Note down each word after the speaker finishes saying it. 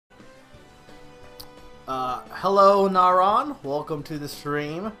Hello Naron, welcome to the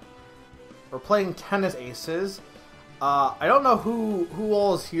stream. We're playing Tennis Aces. I don't know who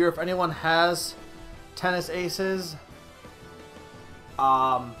all is here, if anyone has Tennis Aces.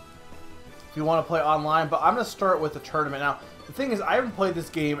 If you want to play online, but I'm going to start with the tournament. Now, the thing is, I haven't played this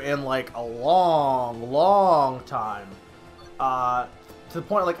game in like a long time. To the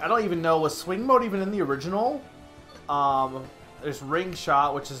point, like, I don't even know, was swing mode even in the original? There's ring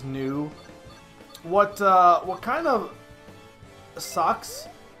shot, which is new. What kind of sucks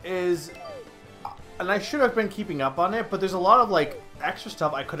is, and I should have been keeping up on it, but there's a lot of like extra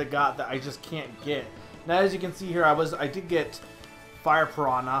stuff I could have got that I just can't get. Now, as you can see here, I did get Fire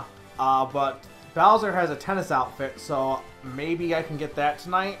Piranha, but Bowser has a tennis outfit, so maybe I can get that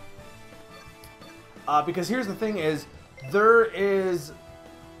tonight. Because here's the thing is, there is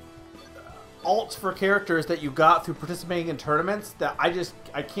alts for characters that you got through participating in tournaments that I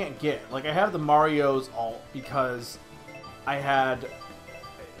can't get. Like, I have the Mario's alt because I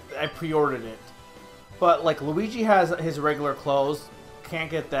pre-ordered it. But like, Luigi has his regular clothes, can't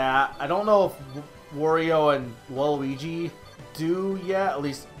get that. I don't know if Wario and Waluigi do yet, at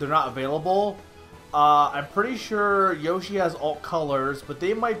least they're not available. I'm pretty sure Yoshi has alt colors, but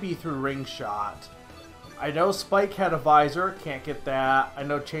they might be through Ring Shot. I know Spike had a visor, can't get that. I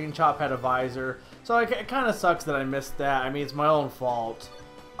know Chain Chomp had a visor, so it kind of sucks that I missed that. I mean, it's my own fault.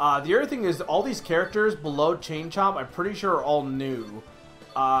 The other thing is, all these characters below Chain Chomp, I'm pretty sure are all new.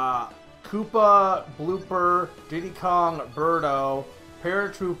 Koopa, Blooper, Diddy Kong, Birdo,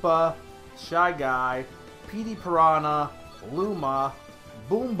 Paratroopa, Shy Guy, Petey Piranha, Luma,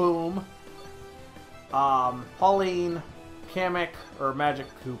 Boom Boom, Pauline, Kamek, or Magic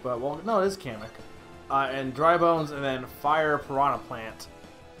Koopa. Well, no, it is Kamek. And Dry Bones, and then Fire Piranha Plant.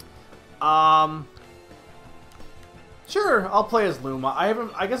 Sure, I'll play as Luma.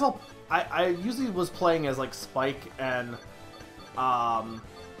 I usually was playing as like Spike and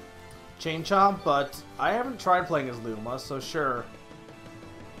Chain Chomp, but I haven't tried playing as Luma, so sure.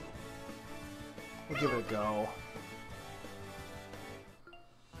 We'll give it a go.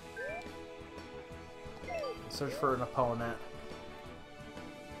 Search for an opponent.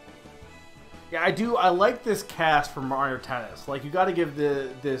 Yeah, I like this cast for Mario Tennis. Like, you got to give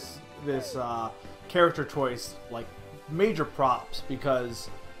this character choice like major props, because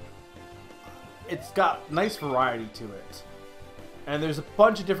it's got nice variety to it, and there's a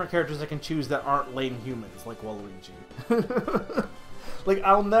bunch of different characters I can choose that aren't lame humans like Waluigi. Like,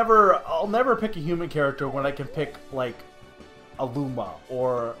 I'll never pick a human character when I can pick like a Luma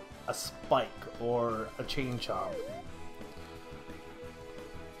or a Spike or a Chain Chomp.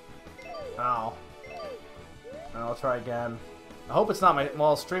 Ow. I'll try again. I hope it's not my...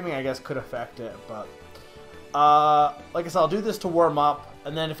 Well, streaming, I guess, could affect it, but... like I said, I'll do this to warm up,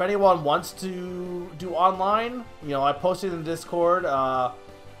 and then if anyone wants to do online, you know, I posted in Discord, I'm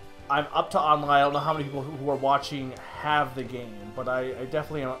up to online. I don't know how many people who are watching have the game, but I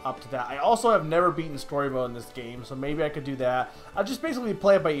definitely am up to that. I also have never beaten story mode in this game, so maybe I could do that. I'll just basically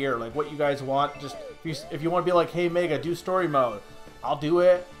play it by ear, like what you guys want. Just if you want to be like, hey, Mega, do story mode, I'll do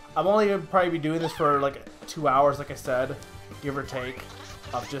it. I'm only going to probably be doing this for like 2 hours, like I said, give or take,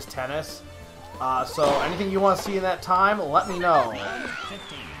 of just tennis. So anything you want to see in that time, let me know.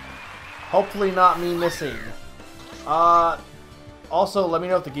 Hopefully not me missing. Also, let me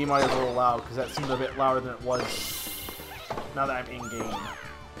know if the game audio is a little loud, because that seemed a bit louder than it was now that I'm in-game.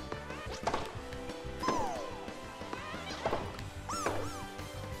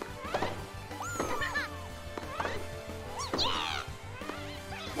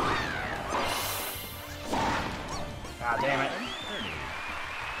 Ah, damn it.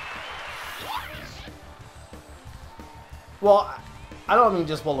 Well, I don't mean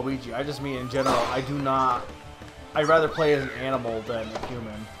just Waluigi. I just mean in general. I'd rather play as an animal than a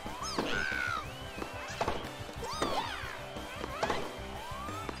human.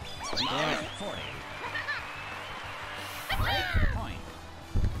 Damn it.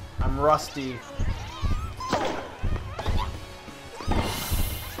 I'm rusty.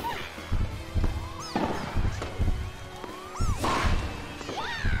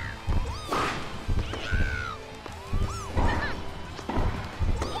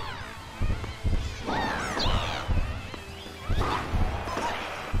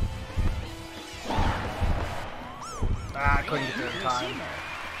 I couldn't get there in time.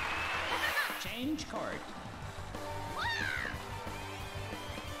 Change court.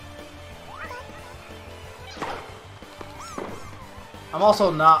 I'm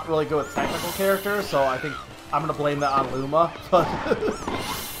also not really good with technical characters, so I think I'm gonna blame that on Luma. But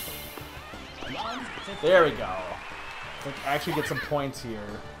there we go. Like, actually get some points here.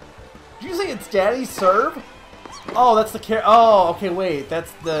 Did you say it's Daddy Serve? Oh, that's the Oh, okay, wait.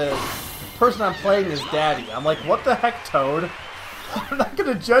 That's the person I'm playing is Daddy. I'm like, what the heck, Toad? I'm not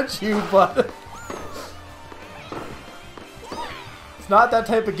gonna judge you, but it's not that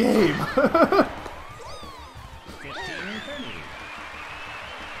type of game. 15-30.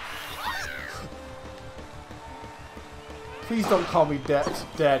 Please don't call me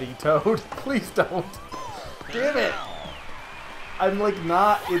Daddy, Toad. Please don't. Damn it. I'm like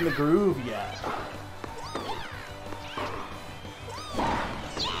not in the groove yet.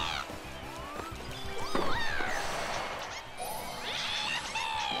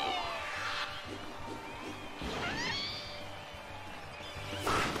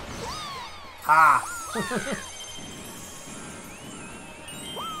 Ha!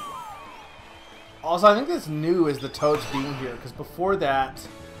 Also, I think this new is the Toads being here, because before that...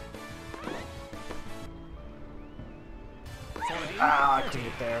 I couldn't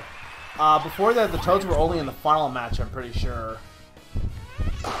get there. Before that, the Toads were only in the final match, I'm pretty sure.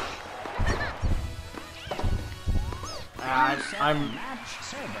 I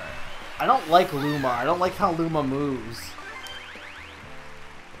don't like Luma. I don't like how Luma moves.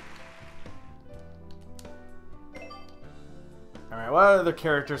 Alright, what other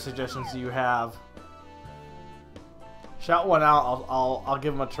character suggestions do you have? Shout one out, I'll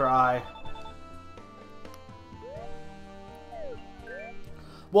give him a try.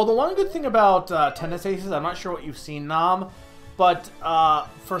 Well, the one good thing about Tennis Aces, I'm not sure what you've seen, Nam, but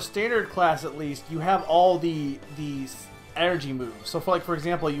for standard class at least, you have all these energy moves. So for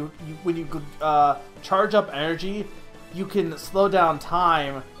example, when you charge up energy, you can slow down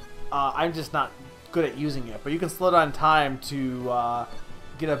time. I'm just not good at using it, but you can slow down time to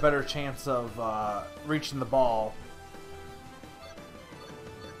get a better chance of reaching the ball.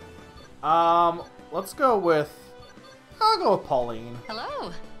 Let's go with... I'll go with Pauline.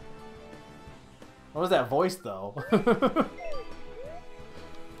 Hello. What was that voice, though?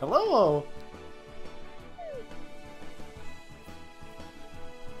 Hello.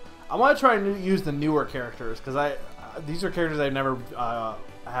 I want to try and use the newer characters because these are characters I've never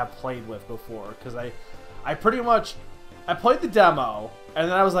have played with before. Because I pretty much played the demo and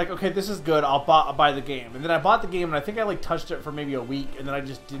then I was like, okay, this is good. I'll buy the game. And then I bought the game and I think I like touched it for maybe a week and then I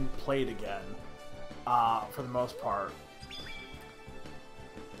just didn't play it again. For the most part.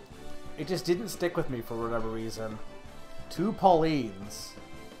 It just didn't stick with me for whatever reason. 2 Paulines.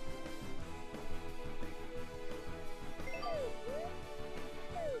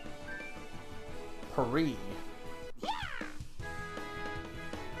 Paris.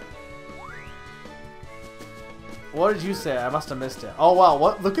 What did you say? I must have missed it. Oh wow,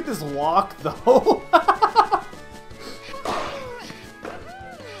 what? Look at this walk though.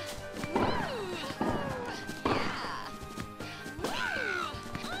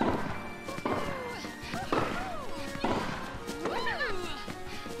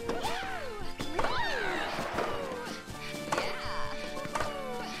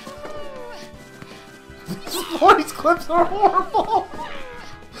 These clips are horrible!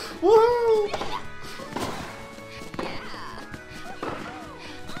 Woo!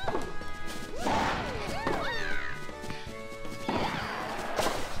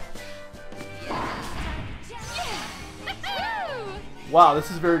 Wow,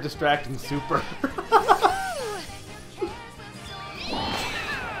 this is very distracting, super.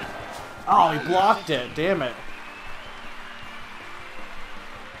 Oh, he blocked it, damn it.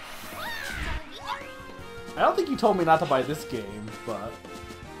 I don't think you told me not to buy this game, but...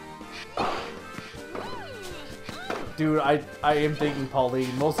 Dude, I am thinking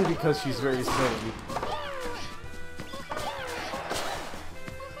Pauline, mostly because she's very silly.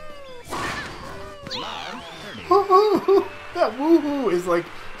 That woohoo is like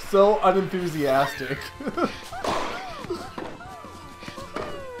so unenthusiastic.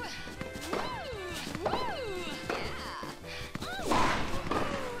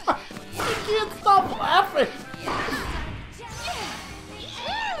 I can't stop laughing.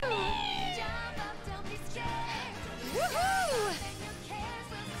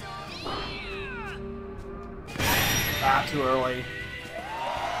 Ah, too early.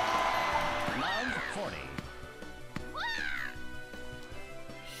 Love 40.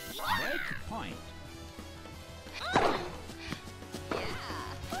 Break point.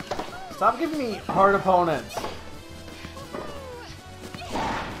 Stop giving me hard opponents.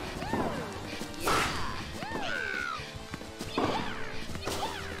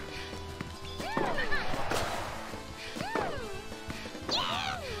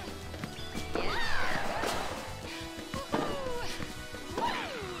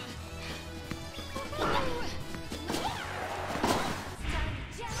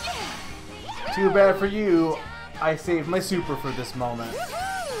 Too bad for you. I saved my super for this moment.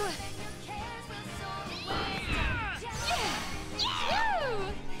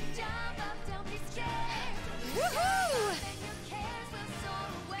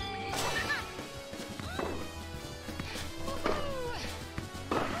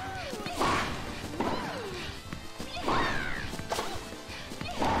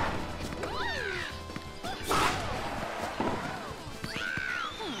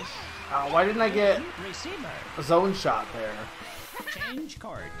 Why didn't I get a zone shot there? Change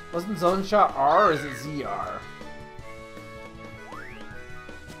card. Wasn't zone shot R or is it ZR?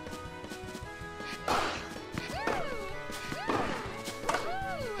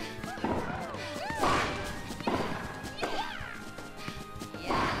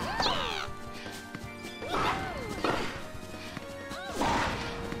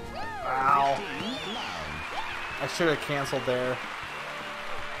 Wow. I should have canceled there.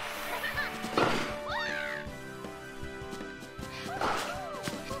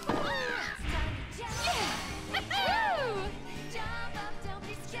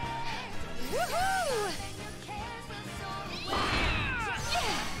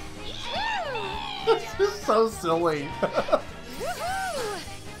 This is so silly.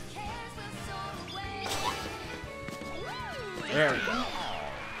 There we go.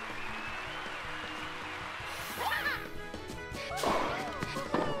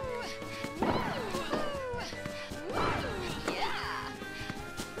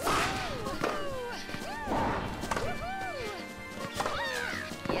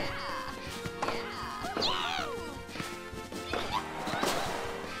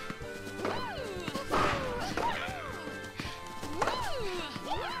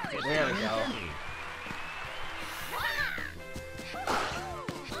 There we go.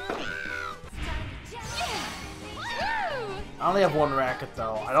 I only have one racket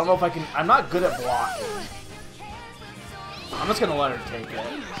though. I don't know if I can. I'm not good at blocking. I'm just gonna let her take it.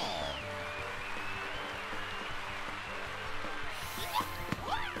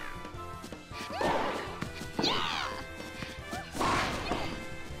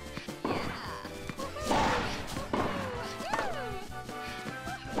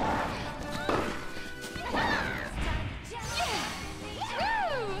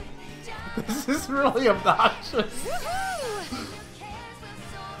 This is really obnoxious.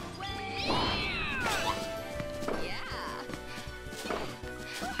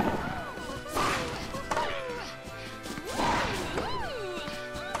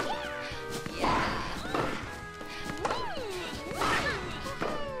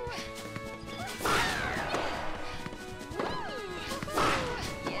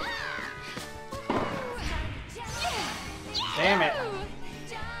 Damn it.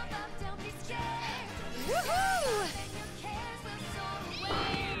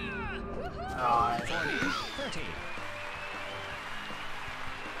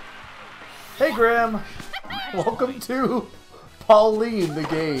 Hey Graham! Welcome to Pauline the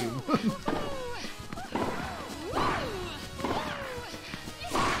game.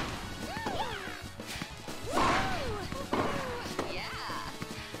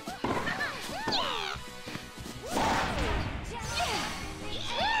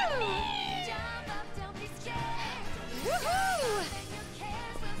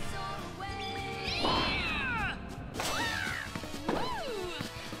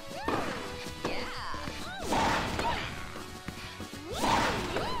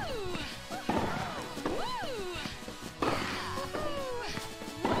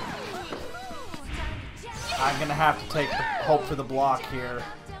 I'm gonna have to take the hope for the block here.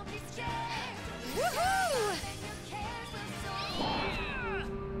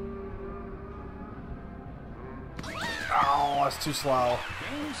 Oh, that's too slow.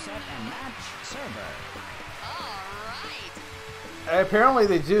 Game, set, and match server. Apparently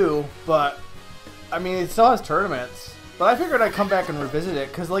they do, but I mean it still has tournaments. But I figured I'd come back and revisit it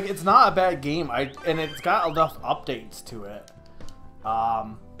because like it's not a bad game. And it's got enough updates to it.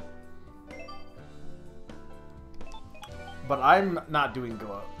 But I'm not doing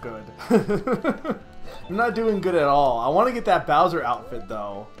good. I'm not doing good at all. I want to get that Bowser outfit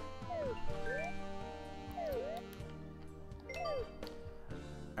though.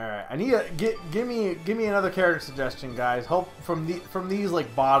 All right, I need to give me another character suggestion, guys. Hope from these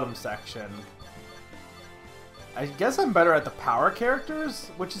like bottom section. I guess I'm better at the power characters,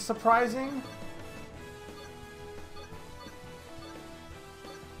 which is surprising.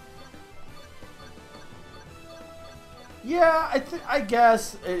 Yeah, I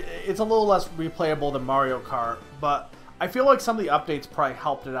guess it's a little less replayable than Mario Kart, but I feel like some of the updates probably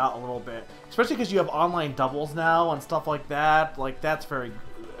helped it out a little bit, especially because you have online doubles now and stuff like that. Like that's very,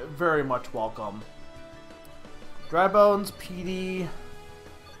 very much welcome. Dry Bones, Petey.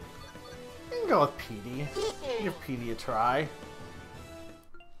 You can go with Petey. Give Petey a try.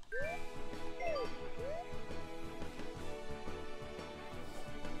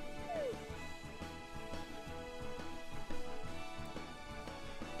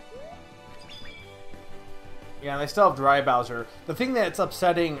 Yeah, and they still have Dry Bowser. The thing that's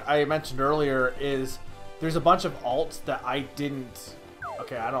upsetting, I mentioned earlier, is there's a bunch of alts that I didn't...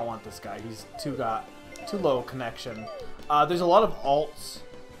 Okay, I don't want this guy. He's too low connection. There's a lot of alts,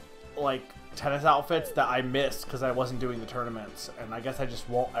 like tennis outfits, that I missed because I wasn't doing the tournaments, and I guess I just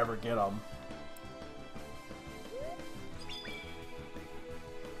won't ever get them.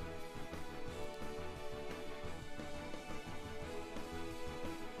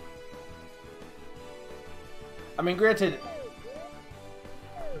 I mean, granted,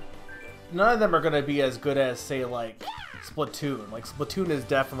 none of them are going to be as good as, say, like, Splatoon. Like, Splatoon is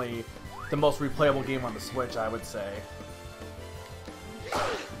definitely the most replayable game on the Switch, I would say.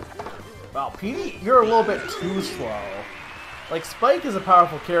 Wow, Petey, you're a little bit too slow. Like, Spike is a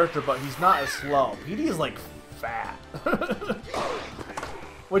powerful character, but he's not as slow. Petey is, like, fat.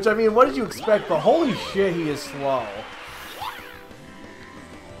 Which, I mean, what did you expect? But holy shit, he is slow.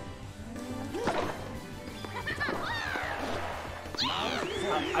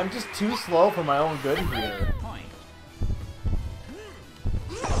 I'm just too slow for my own good here.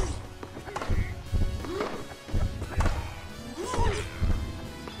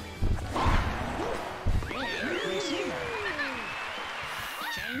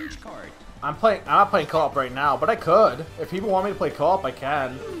 I'm not playing co-op right now, but I could. If people want me to play co-op, I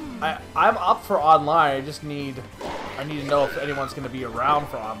can. I'm up for online. I just need to know if anyone's going to be around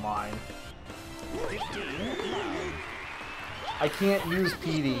for online. I can't use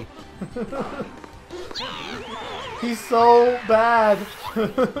Petey. He's so bad.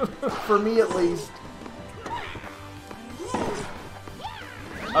 For me, at least.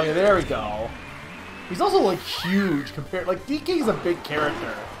 Okay, there we go. He's also, like, huge compared... Like, DK's a big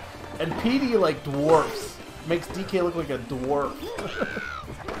character. And Petey, like, dwarfs. Makes DK look like a dwarf.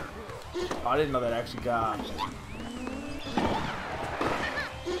 Oh, I didn't know that actually got...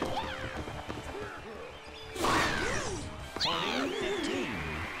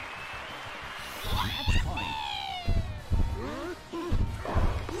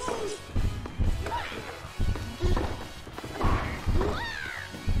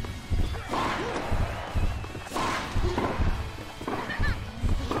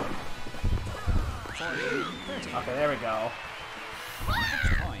 Okay, there we go.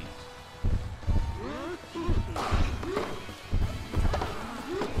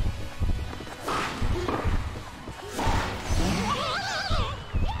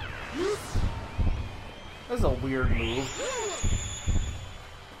 This is a weird move.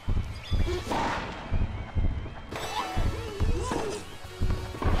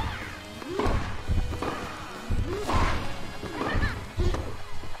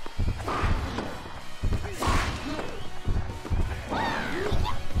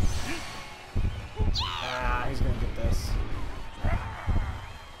 He's gonna get this.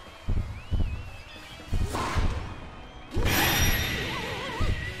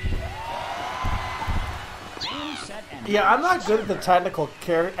 Yeah, I'm not good at the technical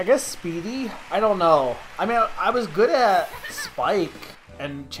character. I guess Speedy? I don't know. I mean, I was good at Spike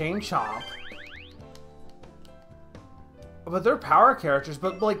and Chain Chomp. But they're power characters,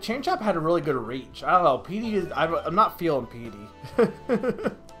 but like Chain Chomp had a really good reach. I don't know. Petey is... I'm not feeling Petey.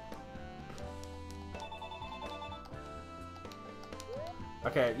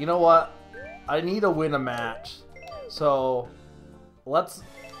 Okay, you know what? I need to win a match. So let's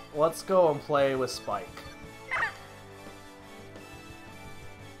go and play with Spike.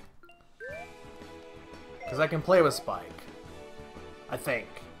 Because I can play with Spike. I think.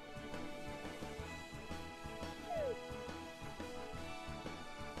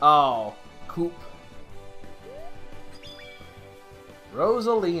 Oh, Coop.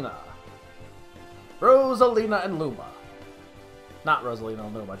 Rosalina. Rosalina and Luma. Not Rosalina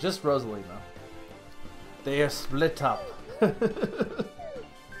and Luma, just Rosalina. They are split up.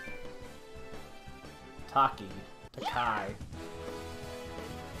 Taki. Takai.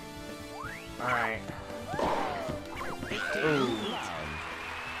 Alright. Ooh.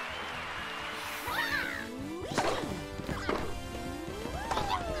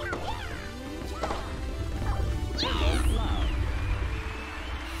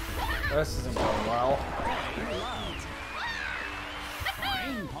 This isn't going well.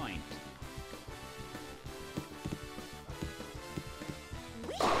 Game point.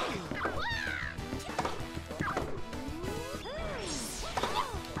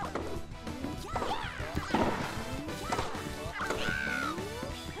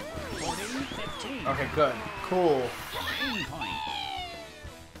 Okay, good. Cool. Game point.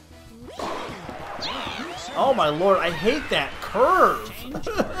 Oh my lord, I hate that curve! Change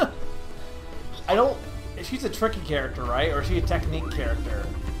order. I don't... She's a tricky character, right? Or is she a technique character?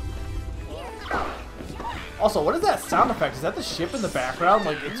 Also, what is that sound effect? Is that the ship in the background?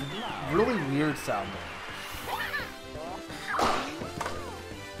 Like, it's really weird sounding.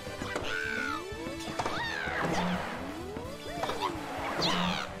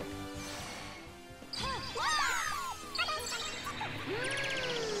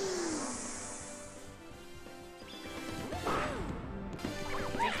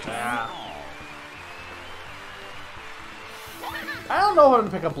 I don't know if I'm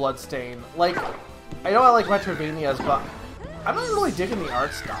gonna pick up Bloodstain. Like, I know I like Metroidvanias, but I'm not really digging the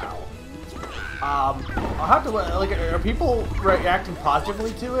art style. I'll have to, like, are people reacting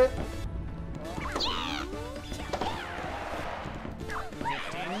positively to it?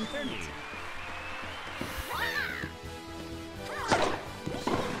 15-30.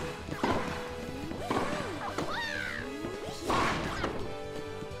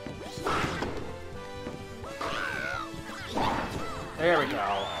 There we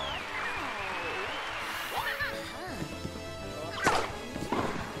go.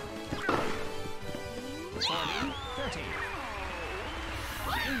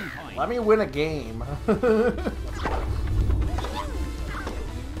 Game point. Let me win a game.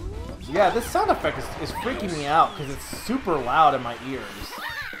 Yeah, this sound effect is freaking me out because it's super loud in my ears.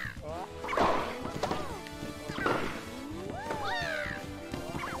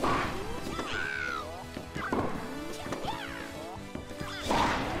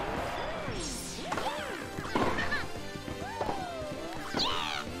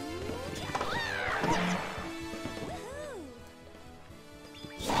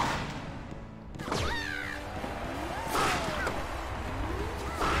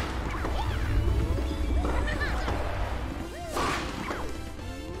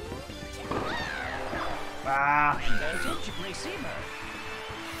 Ah. Voltage receiver.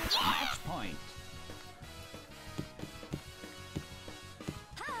 Match point.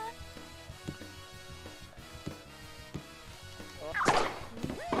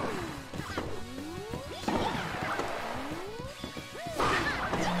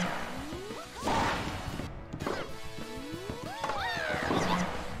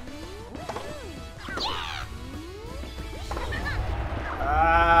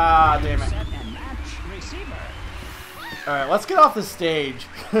 Ah, damn it. Set and match receiver. Alright, let's get off the stage.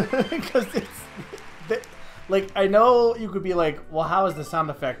 Because it's... Like, I know you could be like, well, how is the sound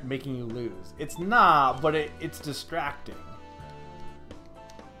effect making you lose? It's not, but it's distracting.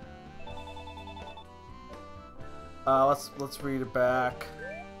 Let's read it back.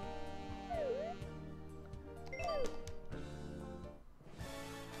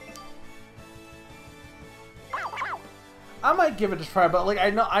 I might give it a try, but like I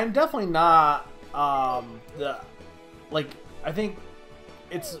know I'm definitely not I think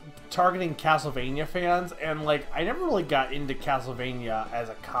it's targeting Castlevania fans, and like I never really got into Castlevania as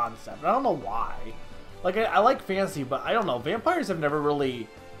a concept. I don't know why. Like I like fantasy, but I don't know. Vampires have never really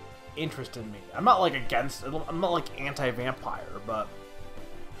interested me. I'm not like against. I'm not like anti-vampire, but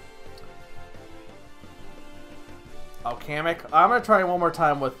oh, Kamek. I'm gonna try it one more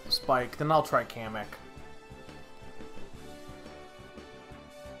time with Spike, then I'll try Kamek.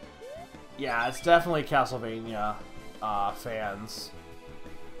 Yeah, it's definitely Castlevania fans.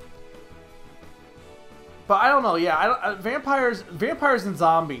 But I don't know. Yeah, vampires and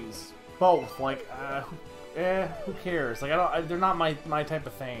zombies, both. Like, who cares? Like, they're not my type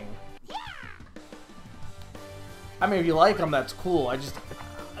of thing. I mean, if you like them, that's cool. I just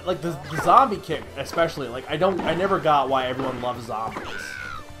like the zombie kick, especially. Like, I never got why everyone loves zombies.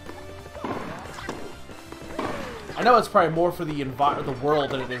 I know it's probably more for the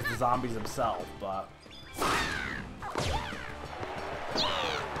world than it is the zombies themselves, but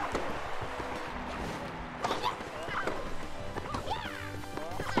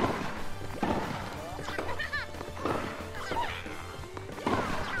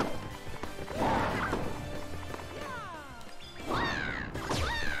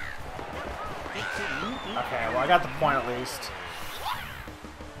okay, well I got the point at least.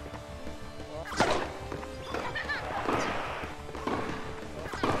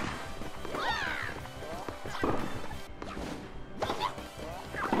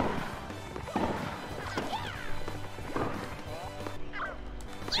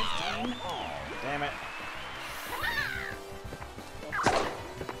 Damn it.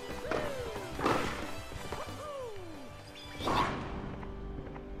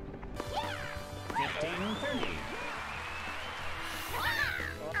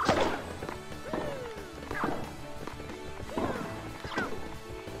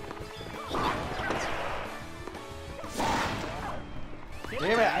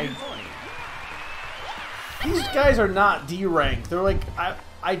 Damn it, 40. these guys are not D rank. They're like,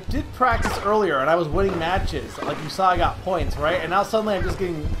 I did practice earlier and I was winning matches. Like you saw, I got points, right? And now suddenly I'm just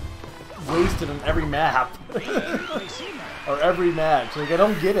getting wasted on every map. Receiver. Or every match. Like, I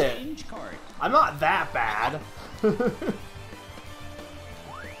don't get it. Change court. I'm not that bad.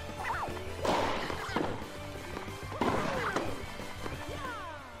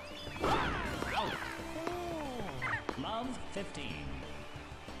 Love 15.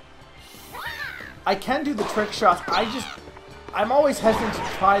 I can do the trick shots. I'm always hesitant to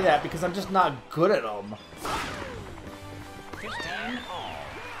try that because I'm just not good at them. 15 all.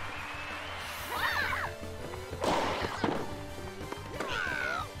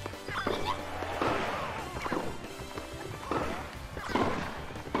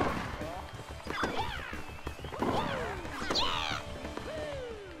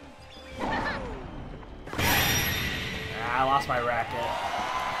 I lost my racket.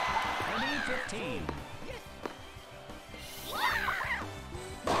 15.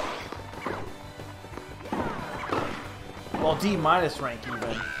 Well, D minus rank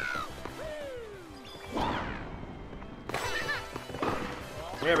even.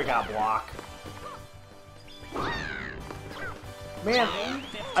 There we got a block. Man,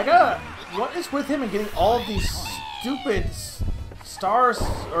 I gotta... What is with him and getting all of these stupid stars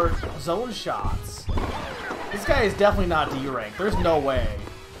or zone shots? This guy is definitely not D rank. There's no way.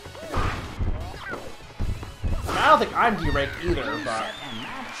 I don't think I'm D rank either, but... Set and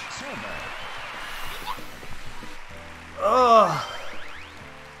match silver. Ugh.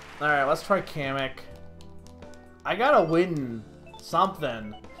 Alright, let's try Kamek. I gotta win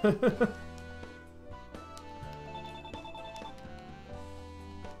something. Okay.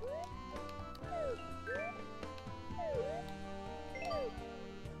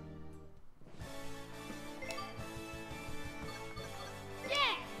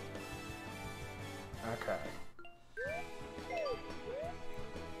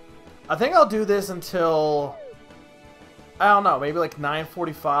 I think I'll do this until... I don't know, maybe like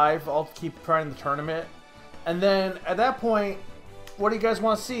 9:45. I'll keep trying the tournament. And then, at that point, what do you guys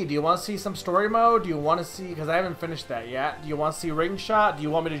want to see? Do you want to see some story mode? Do you want to see... Because I haven't finished that yet. Do you want to see ring shot? Do you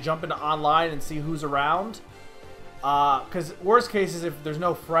want me to jump into online and see who's around? Because worst case is if there's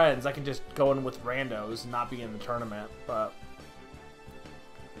no friends, I can just go in with randos and not be in the tournament. But...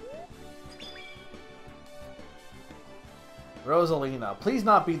 Rosalina. Please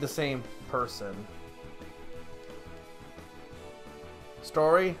not be the same person.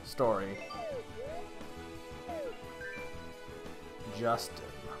 Story? Story. Justin.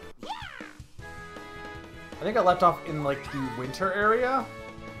 I think I left off in, like, the winter area.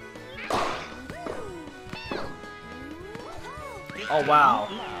 Oh, wow.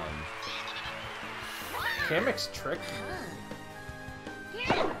 Kamek's trick.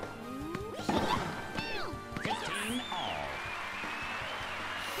 15 all.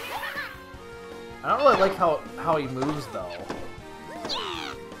 I don't really like how he moves, though.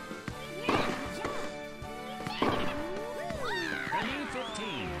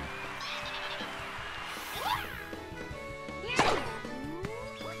 15.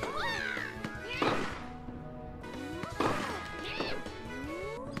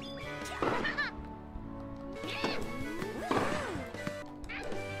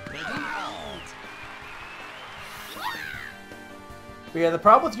 But yeah, the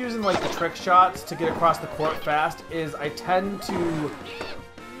problem with using like the trick shots to get across the court fast is I tend to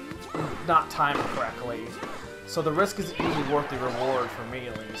not time it correctly. So the risk isn't usually worth the reward for me,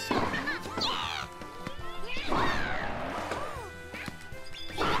 at least.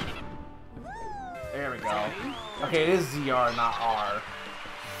 There we go. Okay, it is ZR, not R.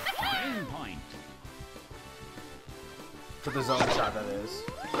 Game point. For the zone shot, that is.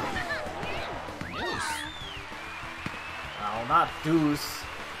 Deuce. No, not deuce.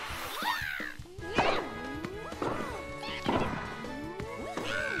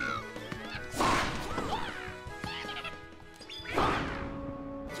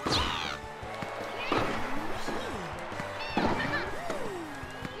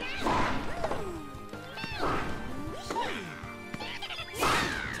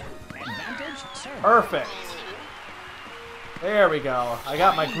 Perfect. There we go. I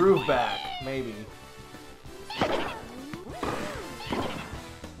got my groove back, maybe.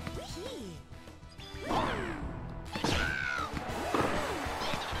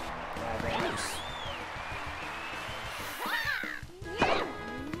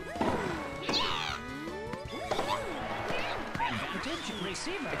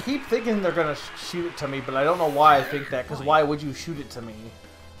 I keep thinking they're gonna shoot it to me, but I don't know why I think that, because why would you shoot it to me?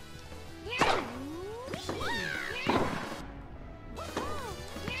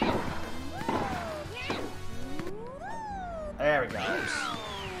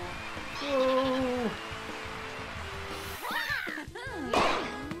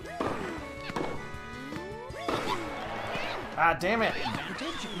 God damn it.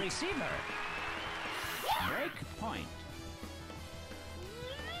 Advantage receiver. Break point.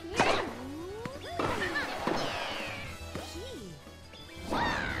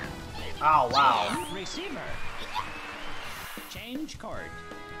 Oh, wow. Receiver. Change court.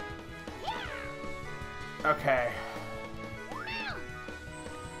 Okay.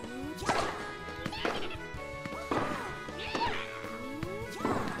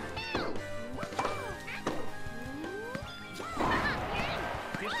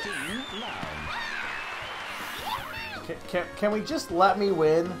 Can we just let me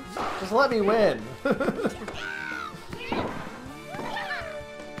win? Just let me win. 15.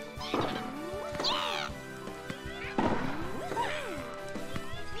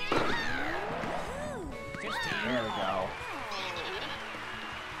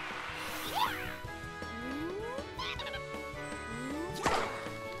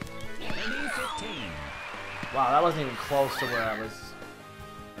 Wow, that wasn't even close to where I was.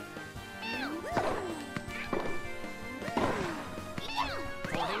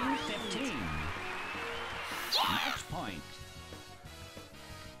 Match point.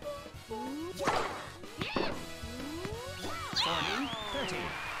 40-30.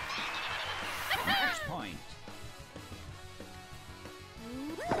 Match point.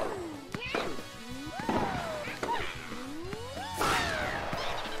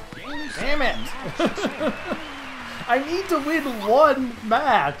 Damn it! I need to win one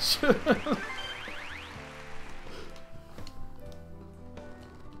match.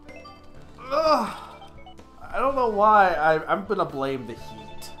 Ugh. I don't know why I'm gonna blame the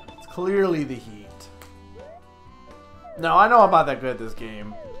heat. It's clearly the heat. No, I know I'm not that good at this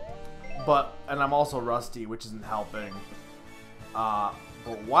game, and I'm also rusty, which isn't helping. But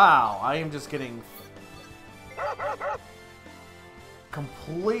wow, I am just getting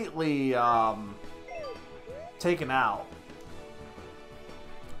completely taken out.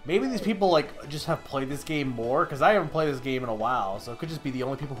 Maybe these people like just have played this game more, because I haven't played this game in a while, so it could just be the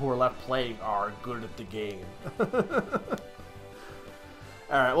only people who are left playing are good at the game.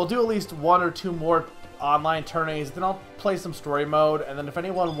 Alright, we'll do at least one or two more online tourneys, then I'll play some story mode, and then if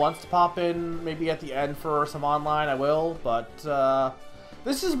anyone wants to pop in maybe at the end for some online, I will, but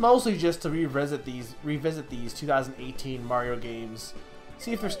this is mostly just to revisit these 2018 Mario games,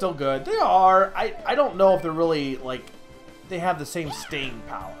 see if they're still good. They are. I don't know if they're really like they have the same staying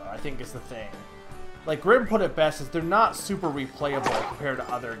power, I think is the thing. Like Grim put it best, is they're not super replayable compared to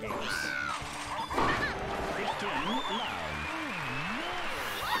other games. 15 loud.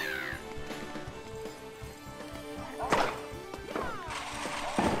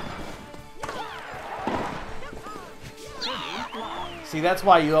 See, that's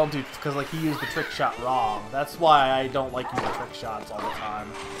why you don't do, because like he used the trick shot wrong. That's why I don't like using trick shots all the time.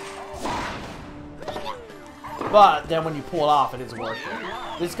 But then when you pull it off, it is worth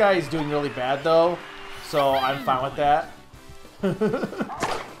it. This guy is doing really bad though, so I'm fine with that.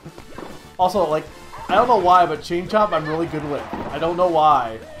 Also, like, I don't know why, but Chain Chomp I'm really good with. I don't know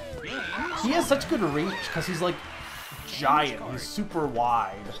why. He has such good reach because he's like giant. He's super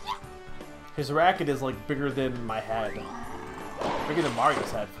wide. His racket is like bigger than my head. Bigger than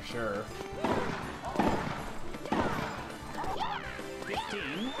Mario's head for sure.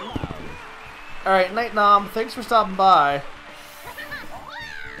 15 loud. Alright, Night Nom, thanks for stopping by.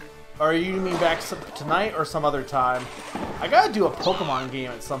 Are you mean back tonight or some other time? I gotta do a Pokemon game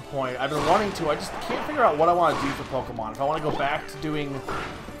at some point. I've been wanting to, I just can't figure out what I want to do for Pokemon. If I want to go back to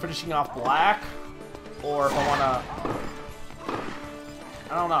finishing off Black, or if I want to...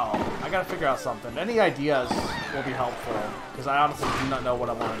 I don't know. I gotta figure out something. Any ideas will be helpful, because I honestly do not know what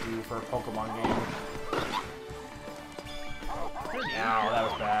I want to do for a Pokemon game. Ow, that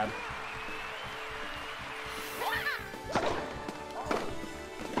was bad.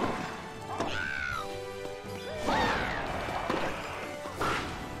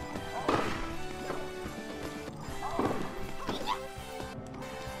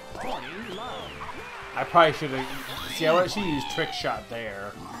 I probably should have... See, I should use Trick Shot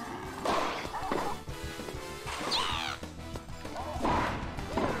there.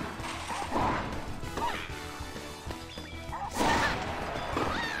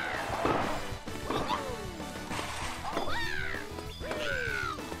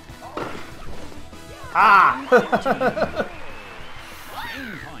 Ah!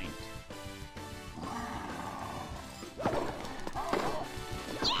 Game point.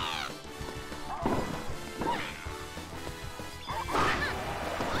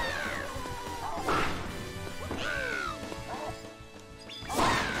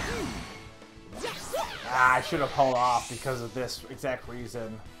 I should have pulled off because of this exact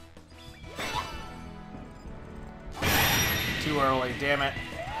reason. Too too early. Damn it.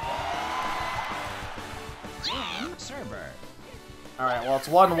 Game server. All right. Well, it's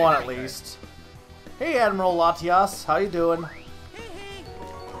 1-1 at least. Hey, Admiral Latias, how you doing?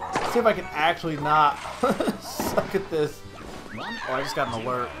 Let's see if I can actually not suck at this. Oh, I just got an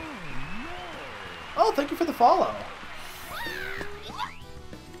alert. Oh, thank you for the follow.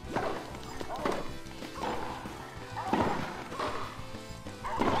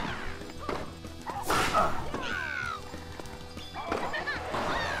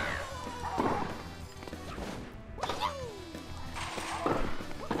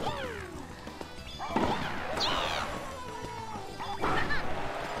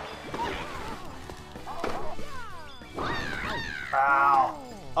 Ow.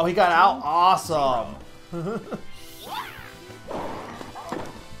 Oh, he got out? Awesome. 3-0.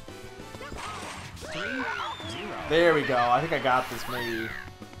 There we go. I think I got this maybe.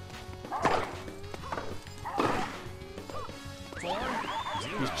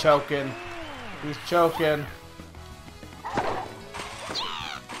 4-0. He's choking. He's choking.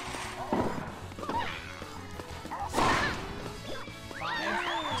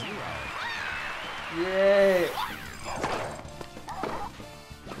 Yay.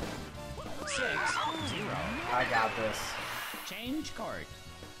 6-0. I got this. Change court.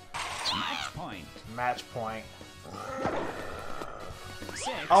 Match point. Match point.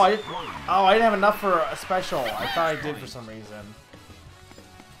 6-1. Oh, I didn't have enough for a special. I thought I did for some reason.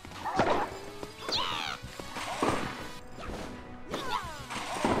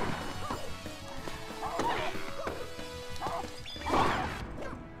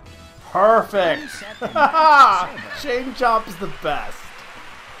 Perfect. Chain Chomp is the best.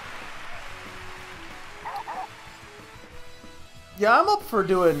 Yeah, I'm up for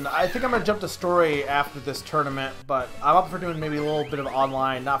doing... I think I'm going to jump to story after this tournament, but I'm up for doing maybe a little bit of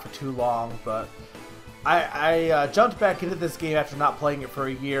online, not for too long, but... I jumped back into this game after not playing it for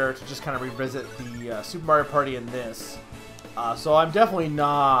a year to just kind of revisit the Super Mario Party in this. So I'm definitely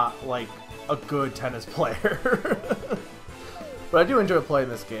not, like, a good tennis player. But I do enjoy playing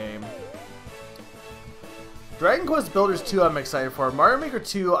this game. Dragon Quest Builders 2 I'm excited for. Mario Maker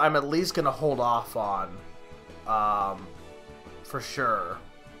 2 I'm at least going to hold off on. For sure.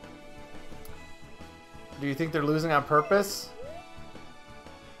 Do you think they're losing on purpose?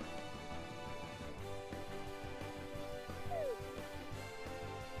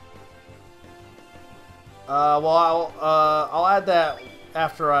 Well, I'll add that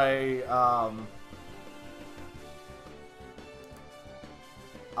after I'll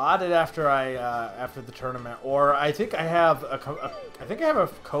add it after the tournament, or I think I have a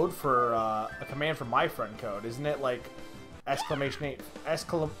code for a command for my friend code, isn't it? Like exclamation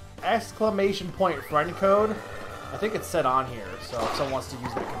point friend code. I think it's set on here, so if someone wants to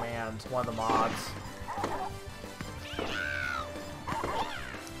use that command, one of the mods.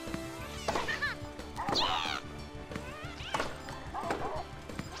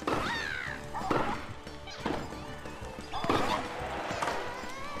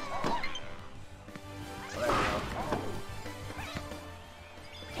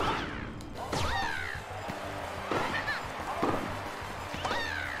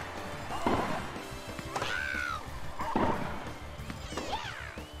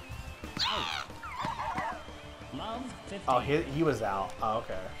 Love 50. Oh, he was out. Oh,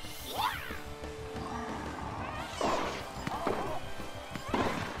 okay.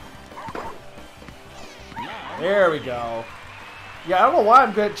 There we go. Yeah, I don't know why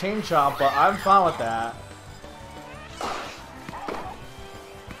I'm good at Chain Chomp, but I'm fine with that.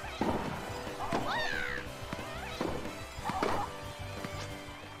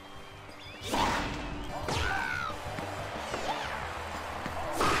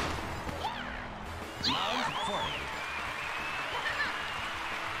 Love 40.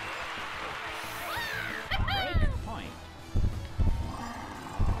 Break point.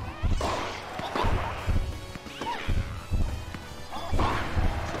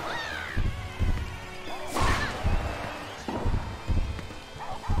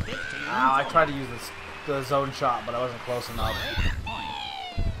 Ow, I tried to use the zone shot, but I wasn't close enough. Break point.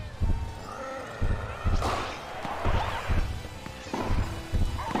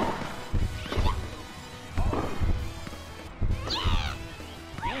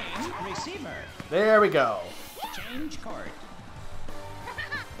 Game receiver. There we go. Change court.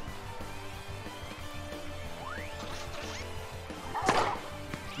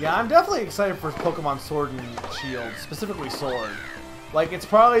 Yeah, I'm definitely excited for Pokemon Sword and Shield, specifically Sword. Like, it's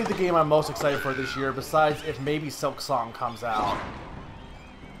probably the game I'm most excited for this year, besides if maybe Silk Song comes out.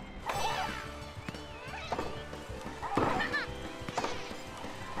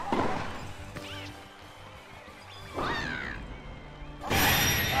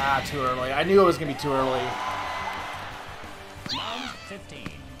 Ah, too early. I knew it was gonna be too early. Love 15.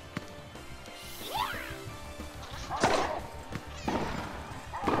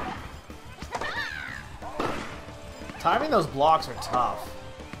 Timing those blocks are tough.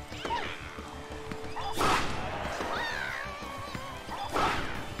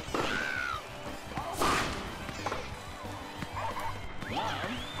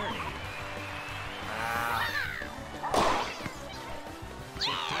 Love 30. Ah.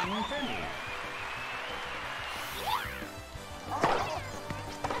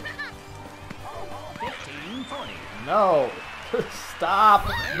 15 30. No! Stop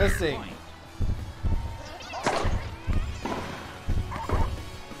missing! Point.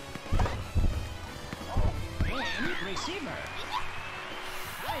 And receiver.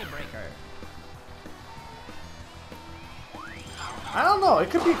 Tiebreaker. I don't know, it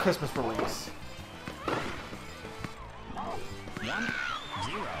could be a Christmas release. 1-0.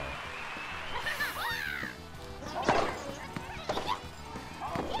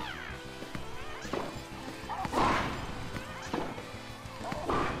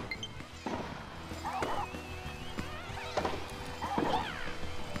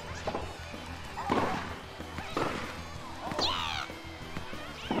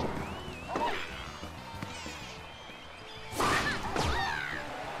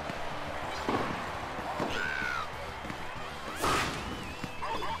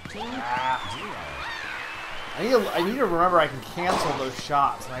 I need to remember I can cancel those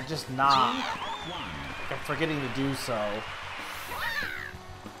shots, and I'm just not. 2-1. I'm forgetting to do so.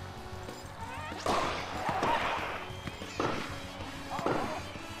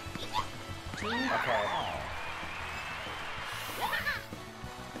 Okay.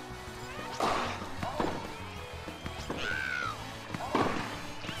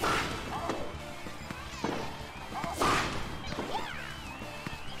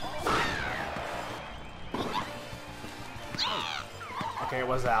 Okay, it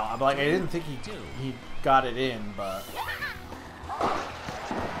was out. I'm like, I didn't think he got it in, but.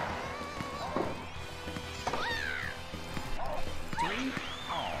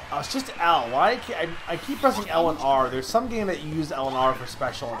 Oh, it's just L. Why? I keep pressing L and R. There's some game that you use L and R for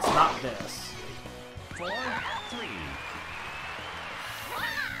special. It's not this. 4-3.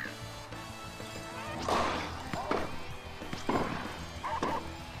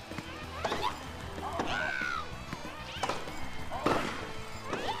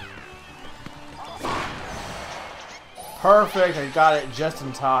 Perfect. I got it just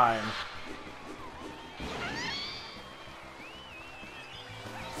in time.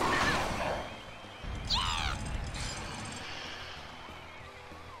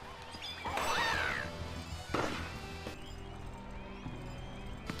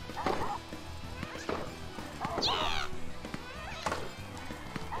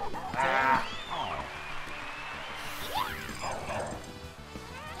 Ah.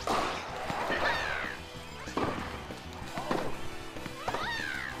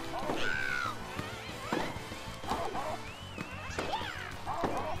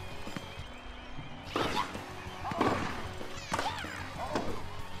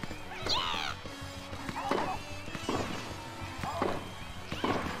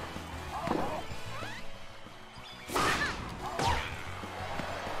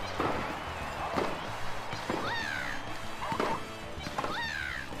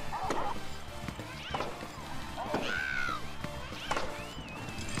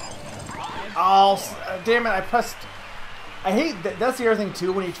 Oh, damn it, I pressed... I hate... That's the other thing,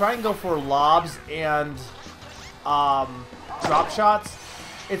 too. When you try and go for lobs and drop shots,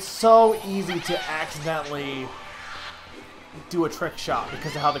 it's so easy to accidentally do a trick shot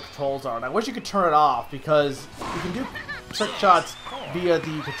because of how the controls are. And I wish you could turn it off, because you can do trick shots via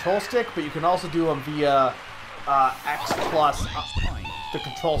the control stick, but you can also do them via X plus the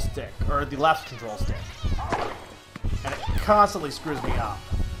control stick, or the left control stick. And it constantly screws me up.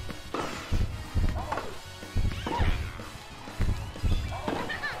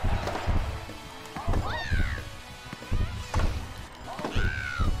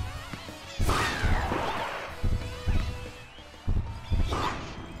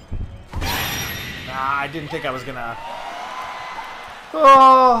 I didn't think I was gonna...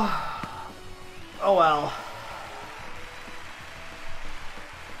 Oh, oh well.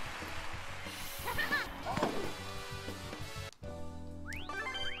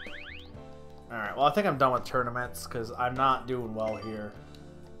 Alright, well I think I'm done with tournaments, because I'm not doing well here.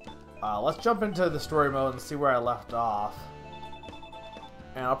 Let's jump into the story mode and see where I left off.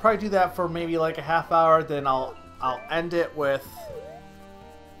 And I'll probably do that for maybe like a half hour, then I'll end it with...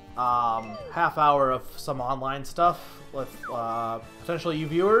 half hour of some online stuff with potential you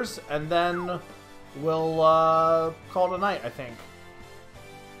viewers, and then we'll call it a night, I think.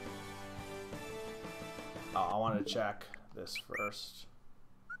 Oh, I want to check this first.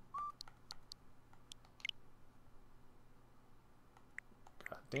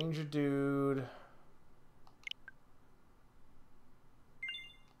 Got Danger Dude.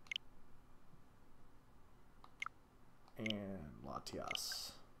 And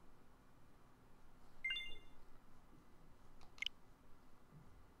Latias.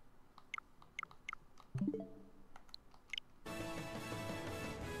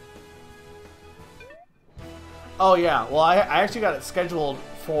 Oh yeah, well I actually got it scheduled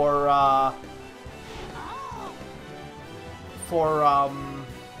for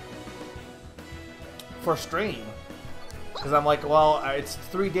stream. Because I'm like, well, it's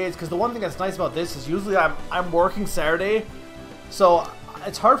 3 days. Because the one thing that's nice about this is usually I'm working Saturday, so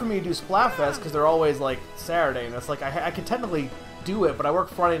it's hard for me to do Splatfest because they're always like Saturday, and it's like I can technically do it, but I work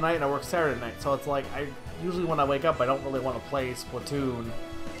Friday night and I work Saturday night, so it's like usually when I wake up I don't really want to play Splatoon.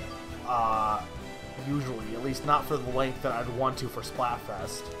 Usually, at least not for the length that I'd want to for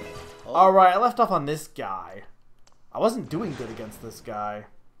Splatfest. Oh. All right, I left off on this guy. I wasn't doing good against this guy.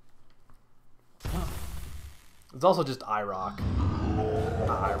 It's also just IROC.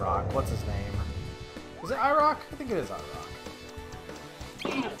 Not IROC. What's his name? Is it IROC? I think it is IROC.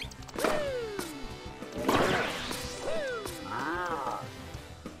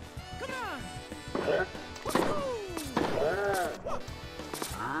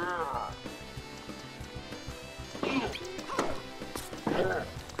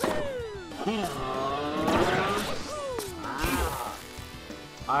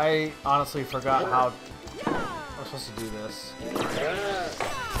 I honestly forgot how I'm supposed to do this.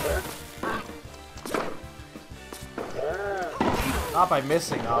 Not by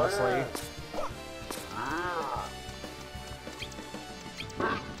missing, obviously.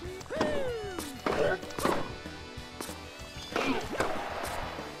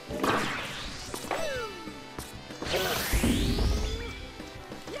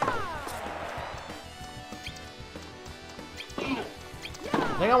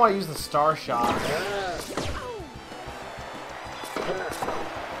 I think I want to use the star shot.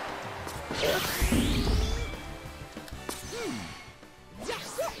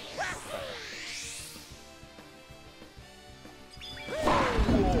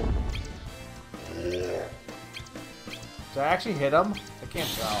 Did I actually hit him? I can't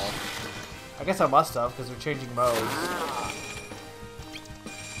tell. I guess I must have, because we're changing modes.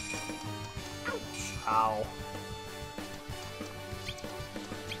 Ow.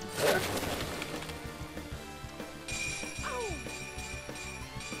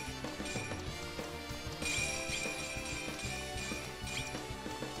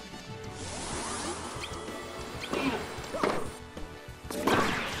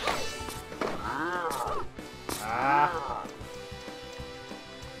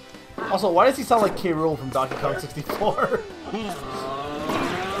 Also, why does he sound like K. Rool from Donkey Kong 64?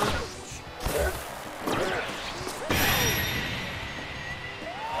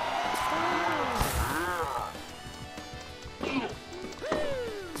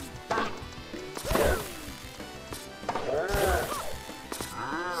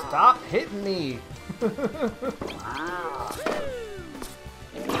 Stop hitting me!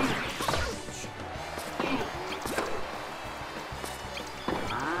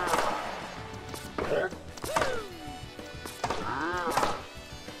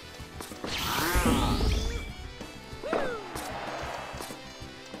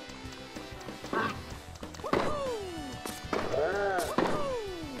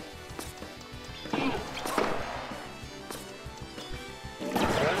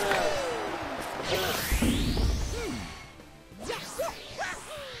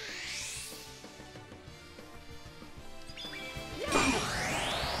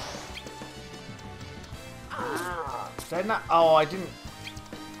 Did I not? Oh, I didn't.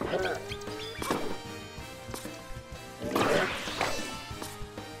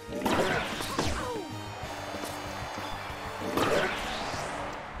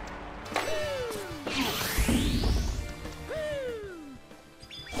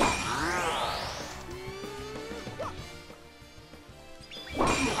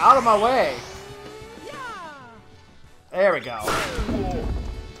 Out of my way. There we go.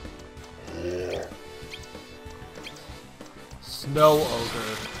 Snow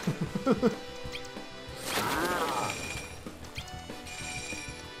Ogre.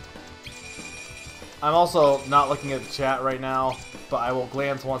 I'm also not looking at the chat right now, but I will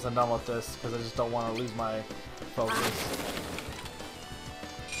glance once I'm done with this because I just don't want to lose my focus.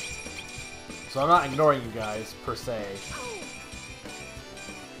 So I'm not ignoring you guys, per se.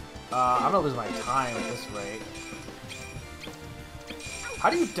 I'm gonna lose my time at this rate. How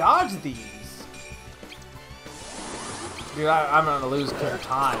do you dodge these? Dude, I'm gonna lose because of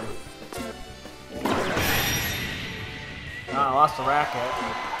time. I lost the racket.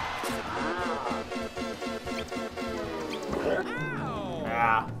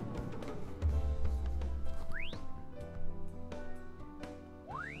 Yeah.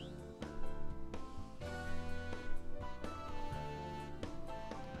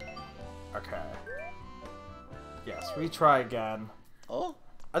 Okay. Yes, retry again. Oh?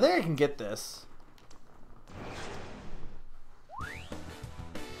 I think I can get this.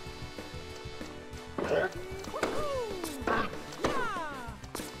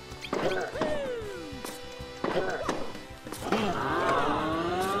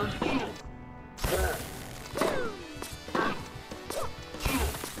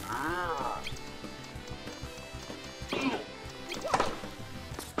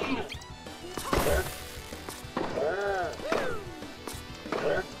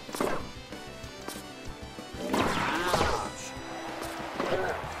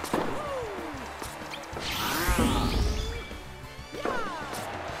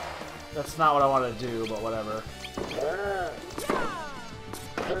 That's not what I wanted to do, but whatever.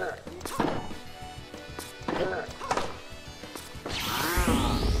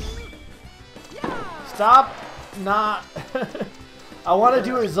 Stop not... I want to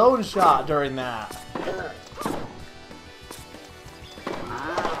do a zone shot during that.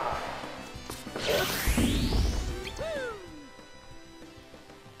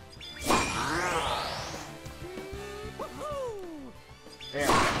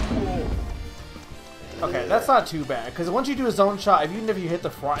 Okay, that's not too bad, because once you do a zone shot, even if you hit the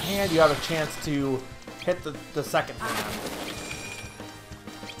front hand, you have a chance to hit the second hand.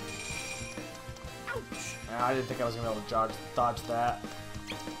 I didn't think I was going to be able to dodge that.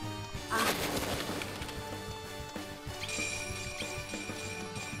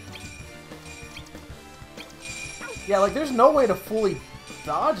 Yeah, like, there's no way to fully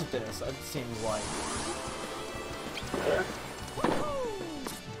dodge this, it seems like.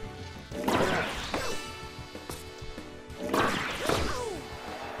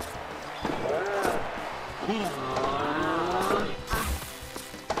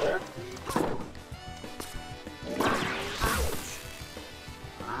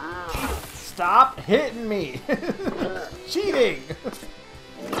 Stop hitting me! Cheating!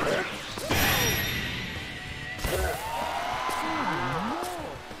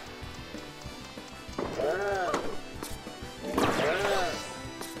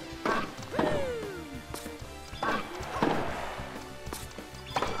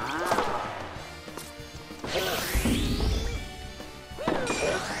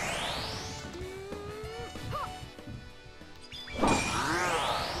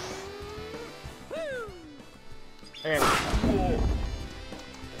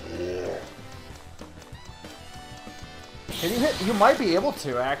 Can you hit? You might be able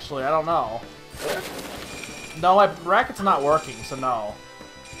to, actually. I don't know. No, my racket's not working, so no.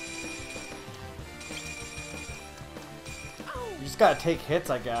 You just gotta take hits,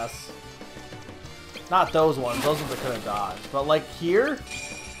 I guess. Not those ones. Those ones I could have dodged. But like here,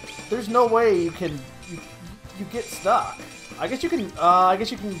 there's no way you can. You get stuck. I guess you can. I guess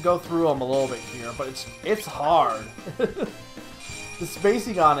you can go through them a little bit here, but it's hard. The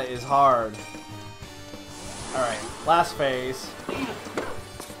spacing on it is hard. All right, last phase.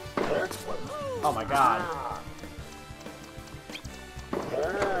 Oh my god.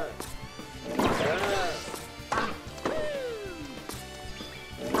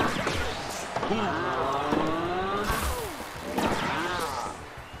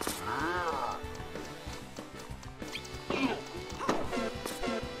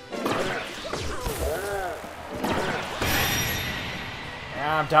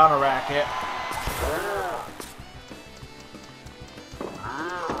 Yeah, I'm down a racket.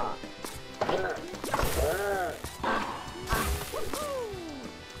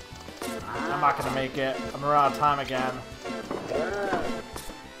 I'm not gonna make it. I'm gonna run out of time again.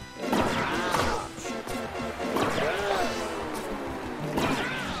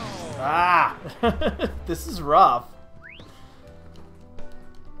 Ah! This is rough.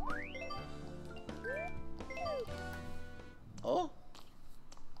 Oh?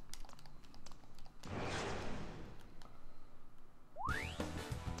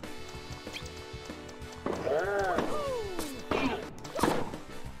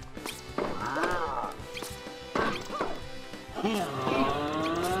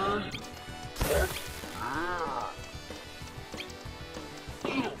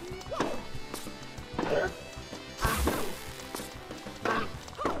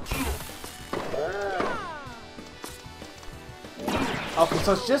 Okay,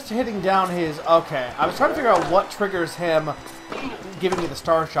 so it's just hitting down his... Okay, I was trying to figure out what triggers him giving me the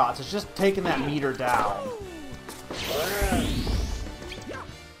star shots. It's just taking that meter down.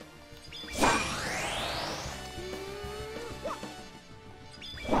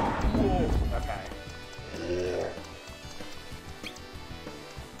 Okay.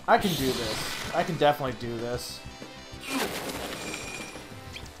 I can do this. I can definitely do this.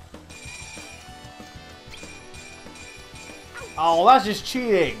 Oh, that's just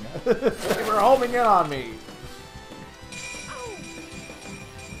cheating. They were homing in on me.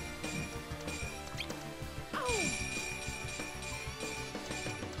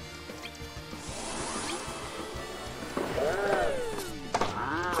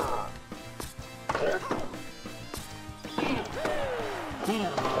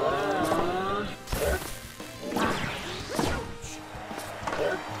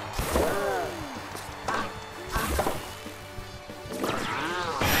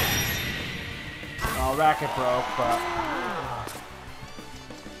 Oh, racket broke, but...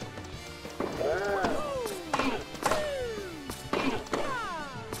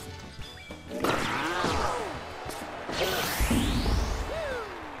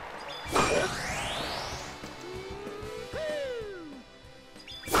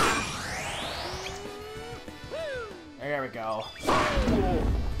 There we go.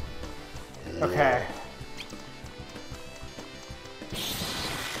 Okay.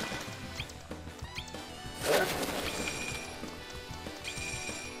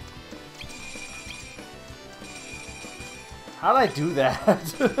 How did I do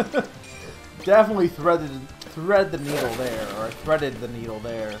that? Definitely thread the needle there, or threaded the needle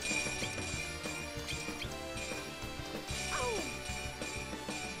there.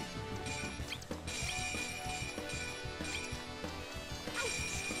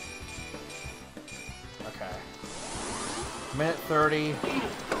 Okay. Minute 30.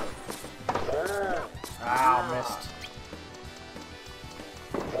 Ow, missed.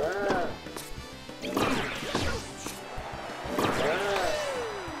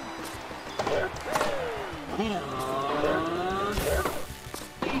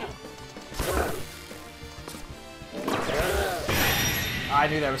 I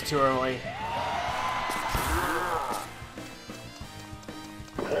knew that was too early.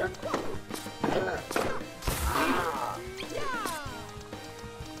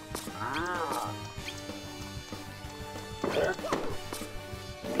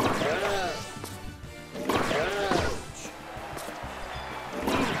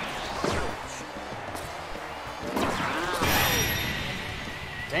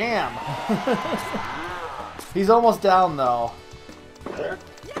 Damn! He's almost down though. I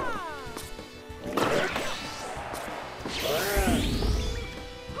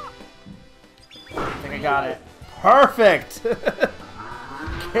think I got it. Perfect!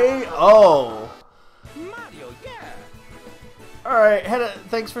 KO! Mario, yeah! Alright,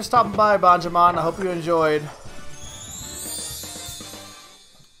 thanks for stopping by, Banjaman. I hope you enjoyed.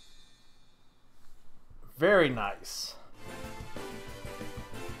 Very nice.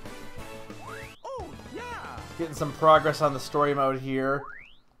 Oh, yeah! Getting some progress on the story mode here.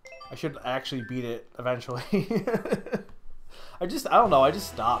 I should actually beat it eventually. I don't know, I just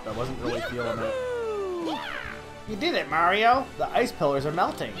stopped. I wasn't really feeling it. You did it, Mario! The ice pillars are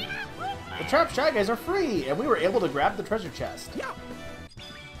melting. The trapped Shy Guys are free, and we were able to grab the treasure chest.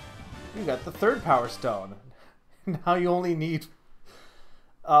 You got the third Power Stone. Now you only need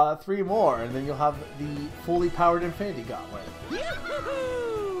 3 more, and then you'll have the fully powered Infinity Gauntlet.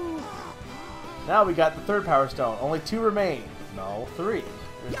 Now we got the third Power Stone. Only 2 remain. No, 3.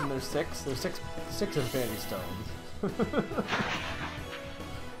 Isn't there 6? There's six Infinity Stones.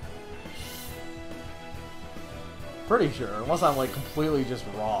 Pretty sure, unless I'm like completely just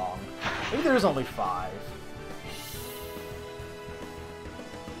wrong. Maybe there's only 5.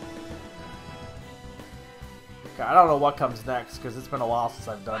 Okay, I don't know what comes next because it's been a while since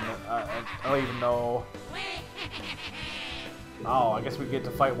I've done it. I don't even know. Oh, I guess we get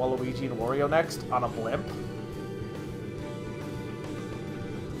to fight Waluigi and Wario next on a blimp.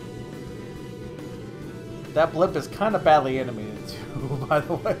 That blimp is kind of badly animated too, by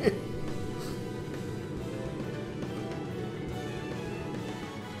the way.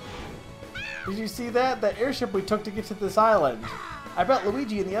 Did you see that? That airship we took to get to this island. I bet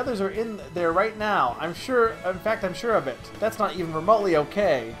Luigi and the others are in there right now. I'm sure, in fact, I'm sure of it. That's not even remotely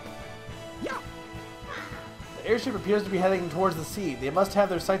okay. The airship appears to be heading towards the sea. They must have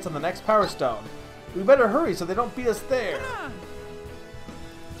their sights on the next Power Stone. We better hurry so they don't beat us there.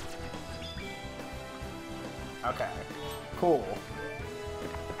 Okay, cool.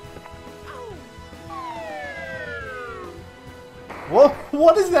 Whoa,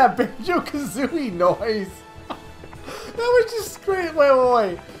 what is that Banjo-Kazooie noise? That was just straight,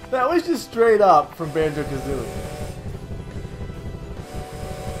 wait. That was just straight up from Banjo-Kazooie.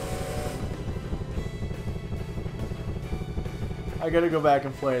 I gotta go back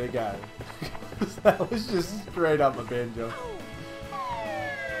and play it again. That was just straight up a banjo.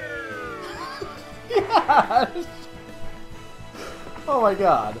 Yes! Oh my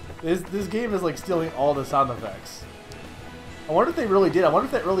god. This game is like stealing all the sound effects. I wonder if they really did. I wonder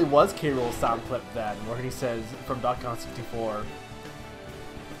if that really was K. Rool's sound clip then, where he says from Donkey Kong 64.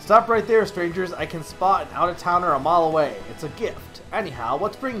 Stop right there, strangers. I can spot an out-of-towner a mile away. It's a gift. Anyhow,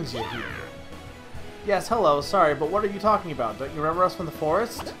 what brings you here? Yes, hello. Sorry, but what are you talking about? Don't you remember us from the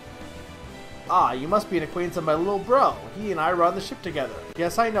forest? Ah, you must be an acquaintance of my little bro. He and I run the ship together.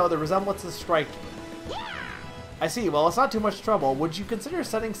 Yes, I know. The resemblance is striking. I see. Well, it's not too much trouble. Would you consider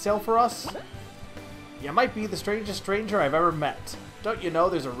setting sail for us? You might be the strangest stranger I've ever met. Don't you know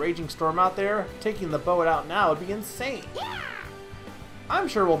there's a raging storm out there? Taking the boat out now would be insane. I'm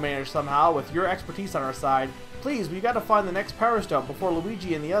sure we'll manage somehow with your expertise on our side. Please, we gotta find the next Power Stone before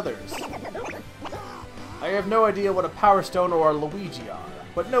Luigi and the others. I have no idea what a Power Stone or a Luigi are,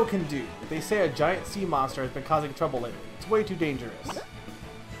 but no can do. They say a giant sea monster has been causing trouble lately. It's way too dangerous.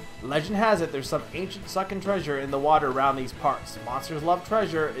 Legend has it there's some ancient sunken treasure in the water around these parts. Monsters love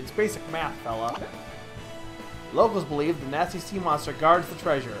treasure. It's basic math, fella. Locals believe the nasty sea monster guards the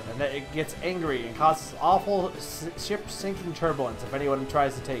treasure, and that it gets angry and causes awful ship-sinking turbulence if anyone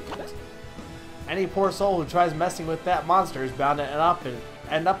tries to take it. Any poor soul who tries messing with that monster is bound to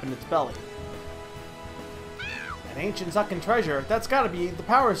end up in its belly. An ancient sunken treasure? That's gotta be the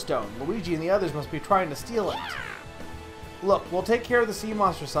Power Stone. Luigi and the others must be trying to steal it. Look, we'll take care of the sea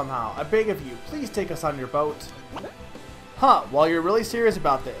monster somehow. I beg of you, please take us on your boat. Huh, well, you're really serious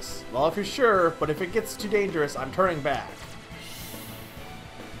about this. Well, if you're sure, but if it gets too dangerous, I'm turning back.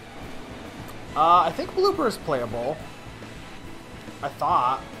 I think Blooper is playable. I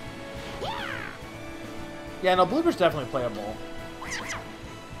thought. Yeah, no, Blooper's definitely playable.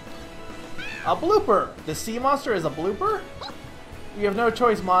 A blooper! The sea monster is a blooper? You have no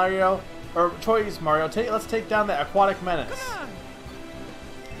choice, Mario. Let's take down the aquatic menace.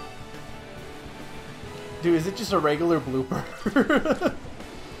 Dude, is it just a regular blooper?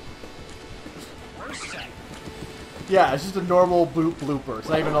 Yeah, it's just a normal blooper. It's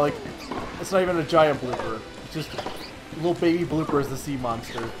not even it's not even a giant blooper. It's just little baby blooper is the sea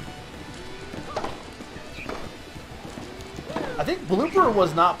monster. I think Blooper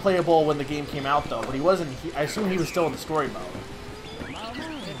was not playable when the game came out though, but he wasn't. I assume he was still in the story mode.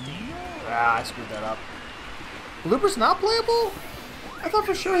 Ah, I screwed that up. Blooper's not playable? I thought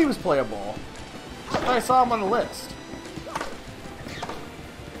for sure he was playable. I thought I saw him on the list.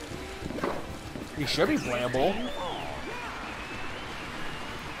 He should be playable.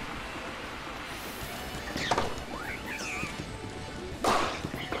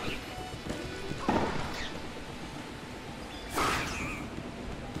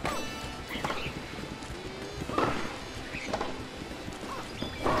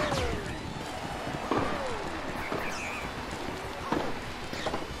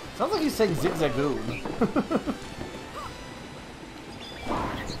 Sounds like he's saying Zigzagoon.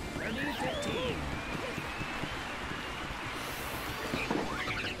 30-15.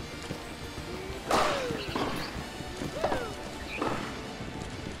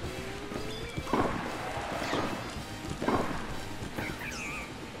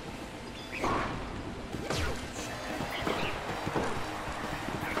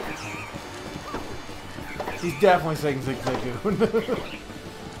 He's definitely saying Zigzagoon.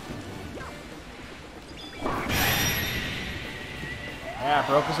 Yeah,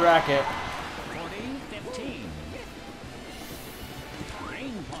 broke his racket. 40-15.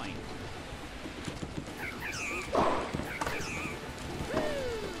 Rain point.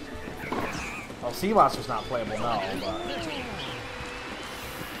 Well, Sea Monster's not playable, no, but...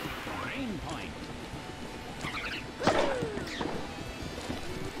 Rain point.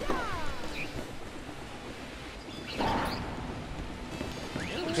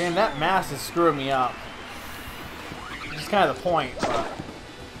 Damn, that mass is screwing me up. Which is kind of the point, but...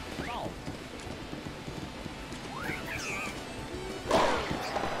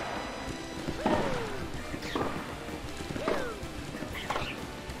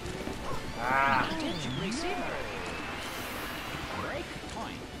 Ah. Receiver. Break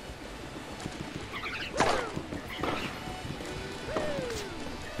point.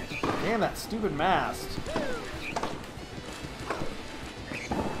 Damn, that stupid mast.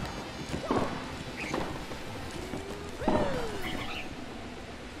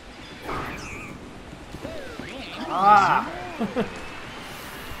 Ah!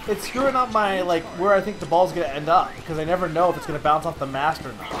 It's screwing up my, like, where I think the ball's gonna end up, because I never know if it's gonna bounce off the mast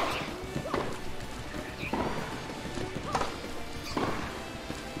or not.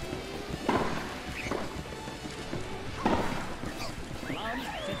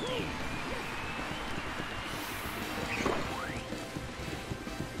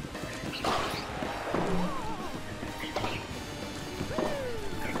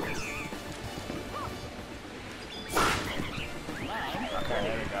 Okay,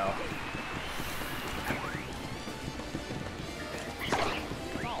 there we go.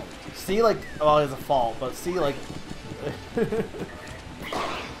 See, like, well, it's a fault, but see, like,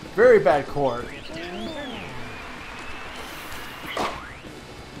 very bad court.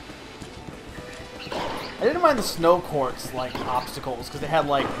 I didn't mind the snow courts, like, obstacles, because they had,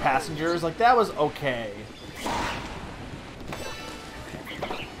 like, passengers. Like, that was okay.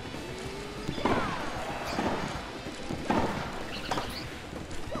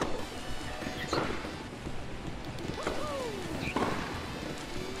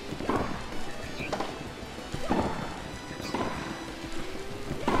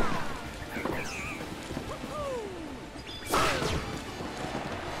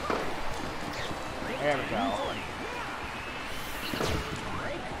 There we go.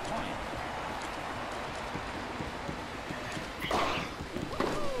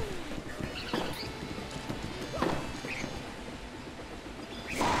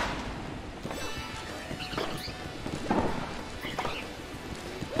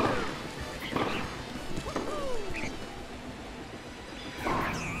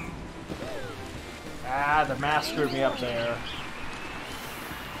 Ah, the mask screwed me up there.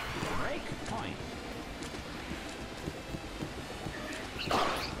 Break point.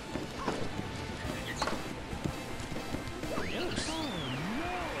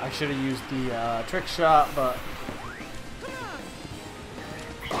 I should have used the trick shot, but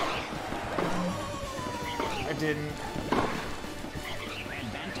I didn't.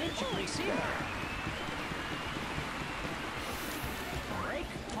 Advantage receiver. Break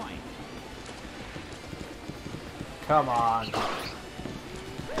point. Come on.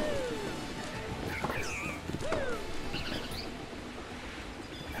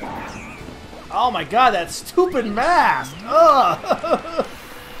 Oh my god, that stupid mask! Ugh!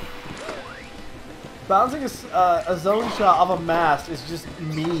 Bouncing a zone shot off a mast is just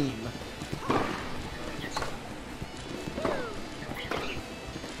mean.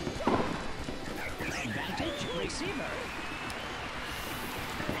 Advantage receiver.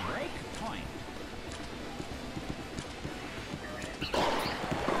 Break point.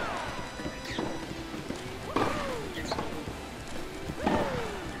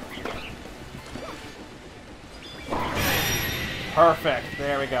 Perfect.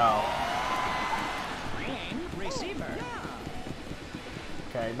 There we go. Aim receiver.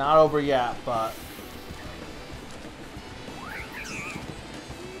 Okay, not over yet, but...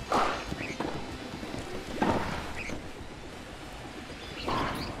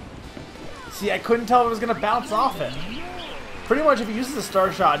 See, I couldn't tell if it was going to bounce off it. Pretty much if he uses a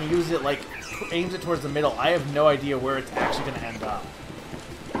star shot and he uses it, like, aims it towards the middle, I have no idea where it's actually going to end up.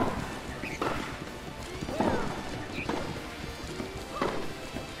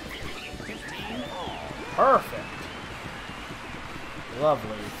 Perfect.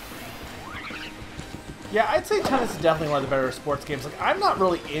 Lovely. Yeah, I'd say tennis is definitely one of the better sports games. Like, I'm not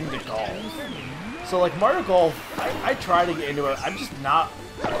really into golf. So, like, Mario Golf, I try to get into it. I'm just not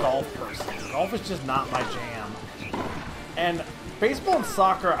a golf person. Golf is just not my jam. And baseball and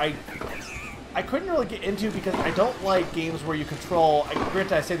soccer, I couldn't really get into because I don't like games where you control...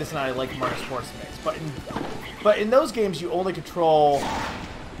 Granted, I say this and I like Mario Sports Mix, but in those games, you only control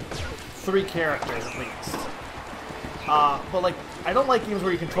 3 characters at least. But like, I don't like games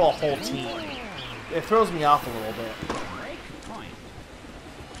where you control a whole team. It throws me off a little bit. Break point.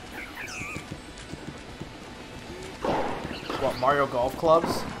 What, Mario Golf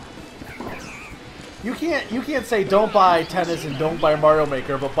Clubs? You can't say don't buy tennis and don't buy Mario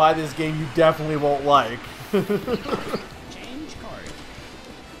Maker, but buy this game you definitely won't like. Change card.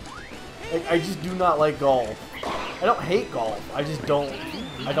 I just do not like golf. I don't hate golf. I just don't.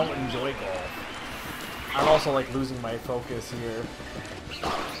 I don't enjoy golf. I'm also like losing my focus here.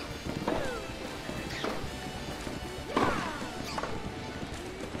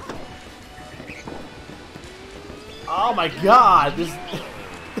 Oh my god! This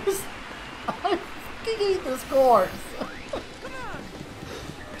I fucking hate this course.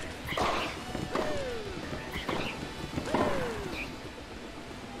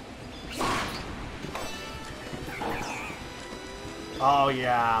 Oh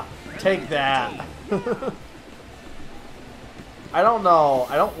yeah, take that. I don't know.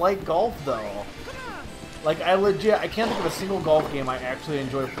 I don't like golf though. Like I can't think of a single golf game I actually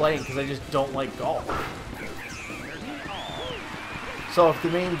enjoy playing because I just don't like golf. So if the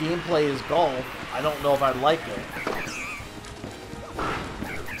main gameplay is golf, I don't know if I'd like it.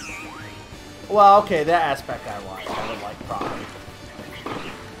 Well, okay, that aspect I like. I would like probably.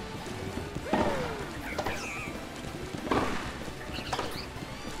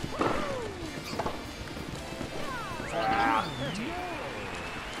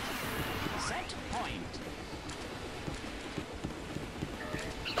 Set point.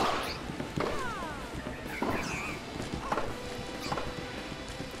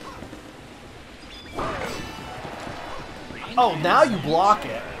 Oh, now you block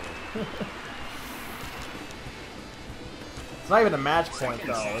it. It's not even a match point,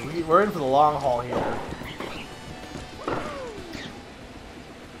 though. We're in for the long haul here.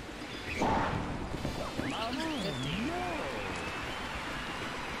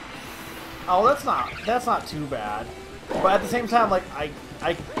 Oh, that's not too bad. But at the same time, like I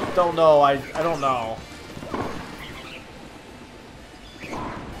don't know. I don't know.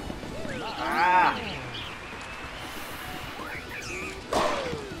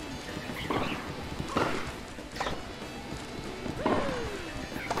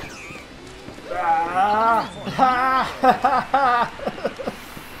 Ah. Ah.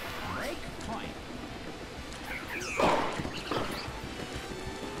 Break point.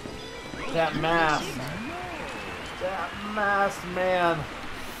 That mask. That mask, man.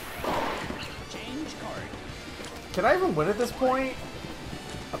 Change card. Can I even win at this point?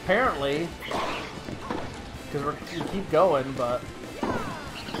 Apparently. Because we keep going, but...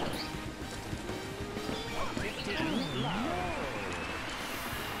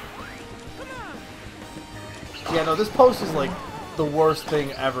 Yeah, no, this post is like the worst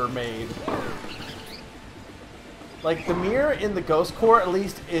thing ever made. Like, the mirror in the Ghost Court, at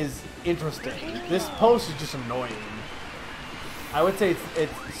least, is interesting. This post is just annoying. I would say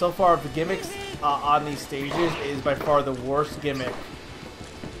it's so far of the gimmicks on these stages is by far the worst gimmick,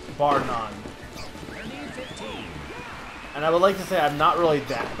 bar none. And I would like to say I'm not really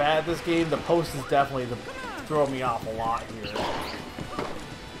that bad at this game. The post is definitely throwing me off a lot here.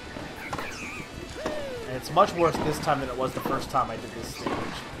 And it's much worse this time than it was the first time I did this stage.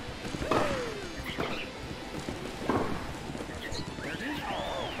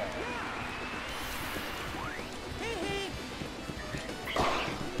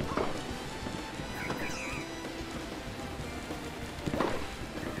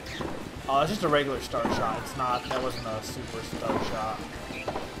 Oh, it's just a regular start shot. It's not, that wasn't a super start shot.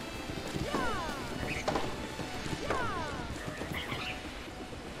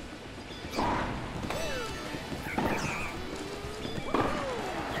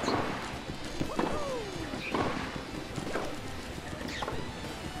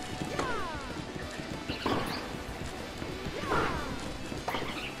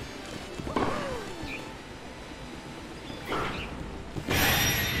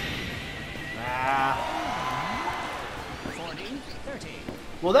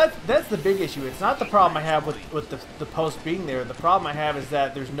 Well, that's the big issue. It's not the problem I have with the post being there. The problem I have is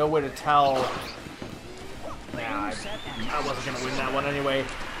that there's no way to tell... Nah, I wasn't going to win that one anyway.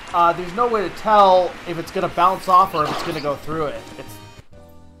 There's no way to tell if it's going to bounce off or if it's going to go through it.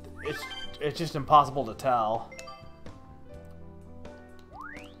 It's just impossible to tell.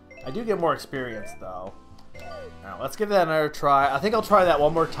 I do get more experience, though. Now, let's give that another try. I think I'll try that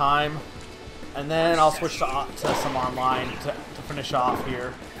one more time. And then I'll switch to some online to finish off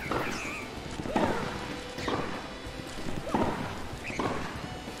here.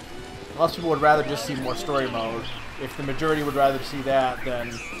 Unless people would rather just see more story mode. If the majority would rather see that,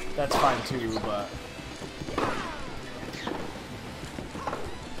 then that's fine too, but...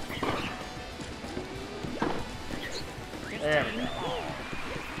 There we go.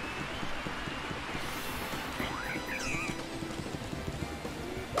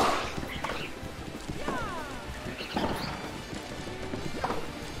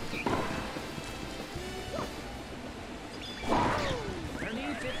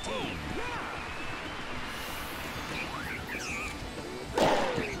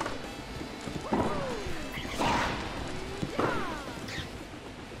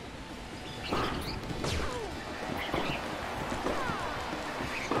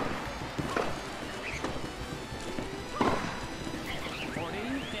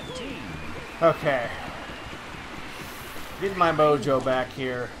 Okay. Getting my mojo back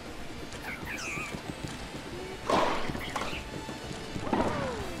here.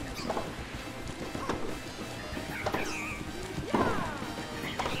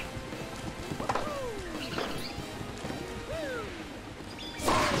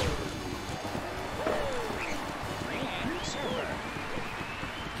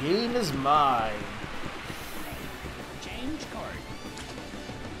 Queen is mine. Change card.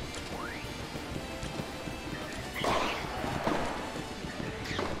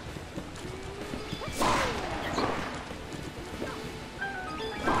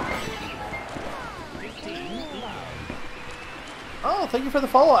 Oh, thank you for the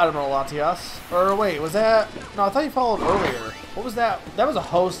follow, Admiral Latias. Or wait, was that... No, I thought you followed earlier. What was that? That was a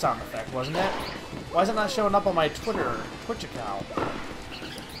host sound effect, wasn't it? Why is it not showing up on my Twitch account?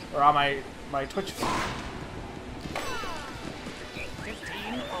 Or on my Twitch feed?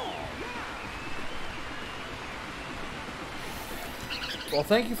 Well,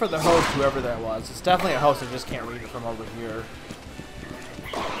 thank you for the host, whoever that was. It's definitely a host, I just can't read it from over here.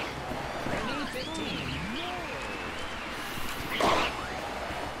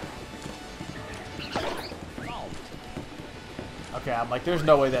 Okay, I'm like, there's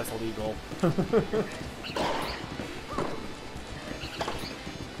no way that's legal.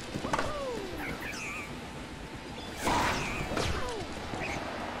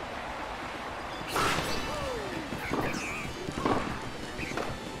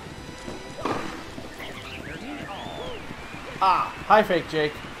 Ah, hi Fake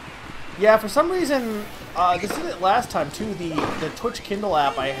Jake. Yeah, for some reason, this did it last time too. The Twitch Kindle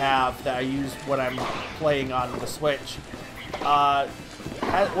app I have that I use when I'm playing on the Switch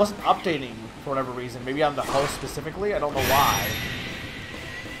wasn't updating for whatever reason. Maybe on the host specifically. I don't know why.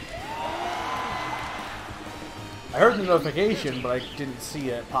 I heard the notification, but I didn't see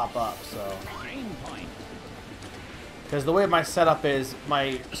it pop up. So, because the way my setup is,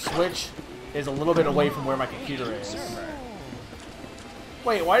 my Switch is a little bit away from where my computer is.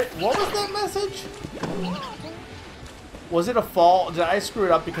 Wait, what was that message? Was it a fault? Did I screw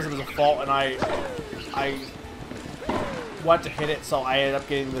it up because it was a fault and I went to hit it, so I ended up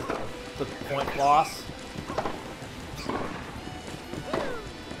getting the point loss?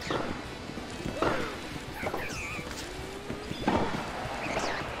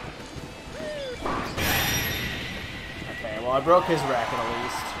 Okay, well I broke his racket at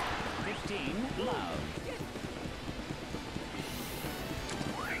least. 15 love.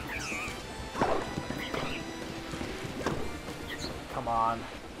 Come on.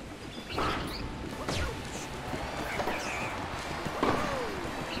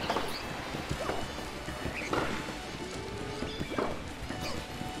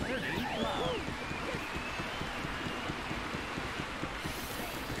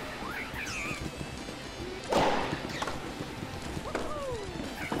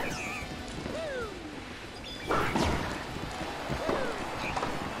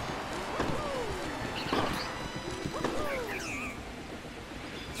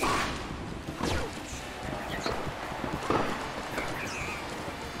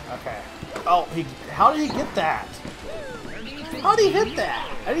 Oh, how did he get that? How did he hit that?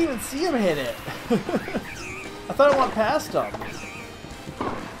 I didn't even see him hit it. I thought it went past him.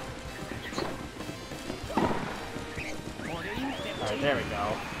 Alright, there we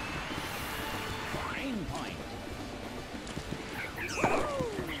go.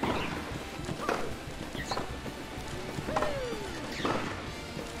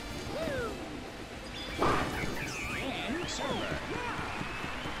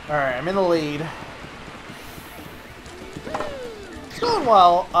 Alright, I'm in the lead. It's going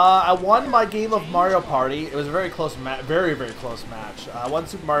well. I won my game of Mario Party. It was a very close match, very close match. I won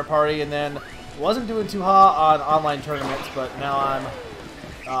Super Mario Party and then wasn't doing too hot on online tournaments, but now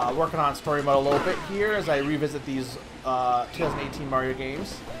I'm working on story mode a little bit here as I revisit these 2018 Mario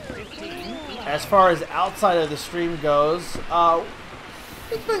games. As far as outside of the stream goes,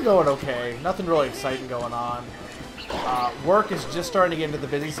 it's been going okay. Nothing really exciting going on. Work is just starting to get into the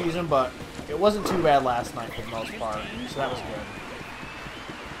busy season, but it wasn't too bad last night for the most part, so that was good.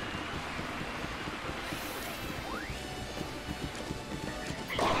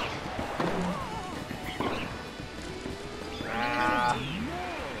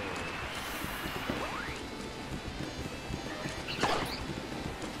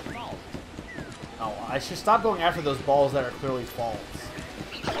 Oh, I should stop going after those balls that are clearly faults.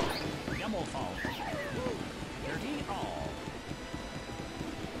 Double fault. Dirty all.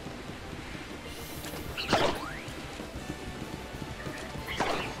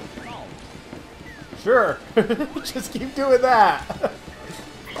 Fault. Sure. Just keep doing that.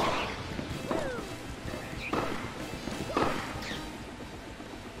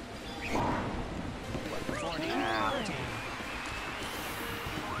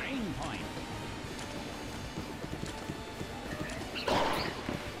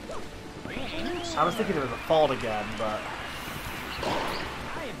 I was thinking it was a fault again, but...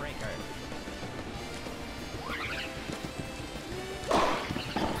 Tiebreaker.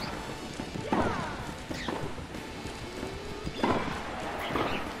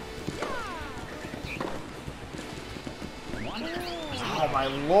 my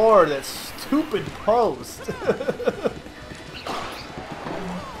lord, that stupid post.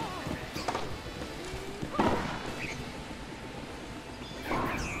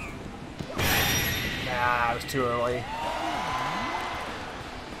 Nah, it was too early.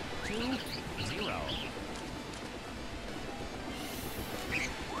 2-0.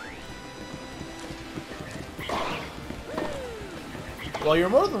 Well, you're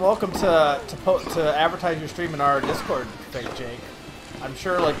more than welcome to advertise your stream in our Discord thing, Jake. I'm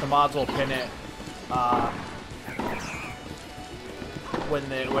sure like the mods will pin it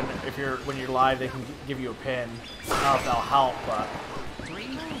when you're live. They can give you a pin. I don't know if that'll help, but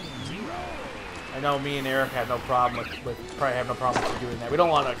 3-0. I know me and Eric have no problem with probably have no problem with doing that. We don't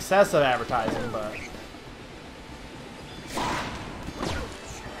want excessive advertising, but.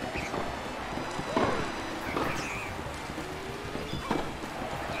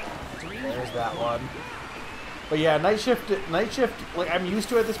 There's that one. But yeah, night shift, like I'm used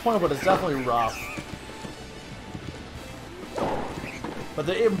to it at this point, but it's definitely rough. But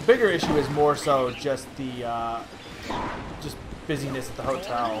the bigger issue is more so just the, just busyness at the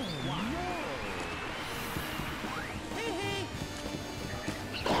hotel.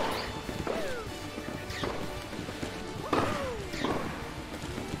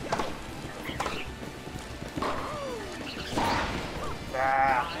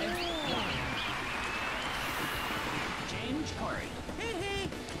 Change card.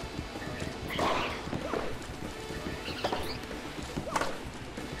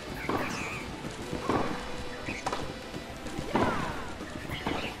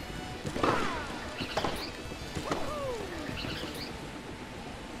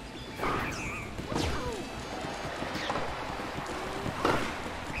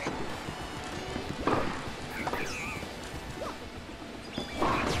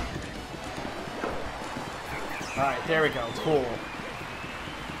 Alright, there we go. Cool.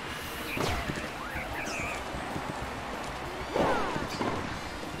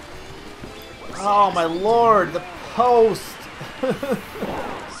 Oh my lord, the post!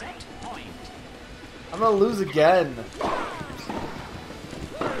 Set point. I'm gonna lose again.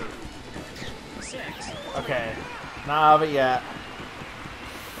 6. Okay, not of it yet.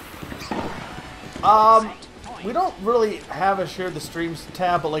 We don't really have a share the streams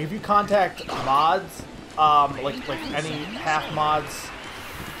tab, but like if you contact mods, like any half mods,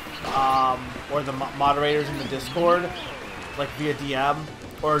 or the moderators in the Discord, like via DM,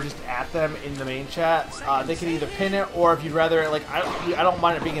 or just at them in the main chat, they can either pin it, or if you'd rather, like I don't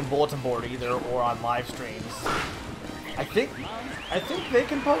mind it being in bulletin board either, or on live streams. I think they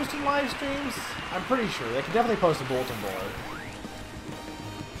can post in live streams. I'm pretty sure they can definitely post a bulletin board.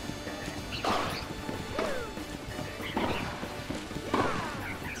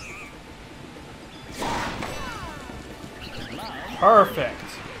 Perfect.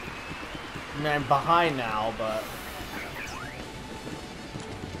 I mean, I'm behind now, but.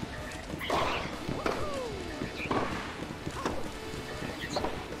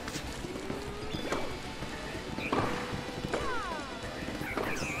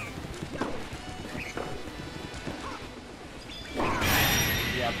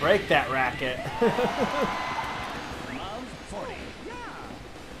 Yeah, break that racket. Love 40.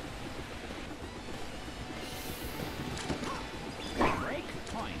 Break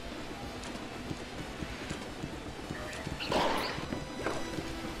point.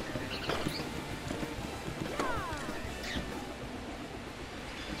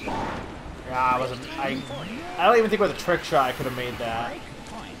 Yeah, I don't even think with a trick shot I could have made that. Break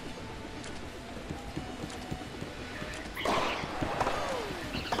point.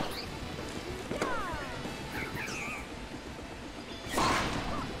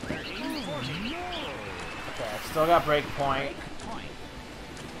 Okay, still got break point. Point.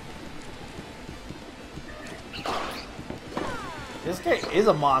 This guy is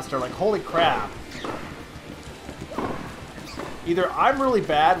a monster, like holy crap. Either I'm really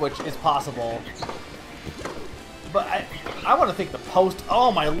bad, which is possible, but I want to think the post,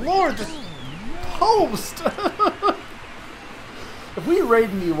 oh my lord, this post! If we raid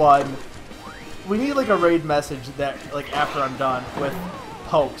anyone, we need like a raid message that, like after I'm done with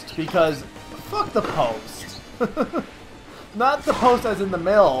post, because fuck the post. Not the post as in the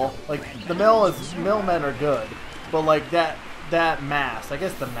mill, like the millmen are good, but like that mast, I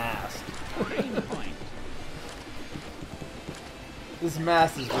guess the mast. Green point. This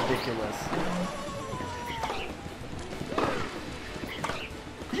mast is ridiculous.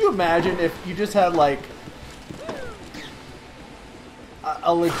 Could you imagine if you just had like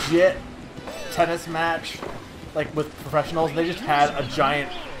a legit tennis match, like with professionals, and they just had a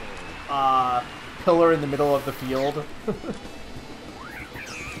giant pillar in the middle of the field?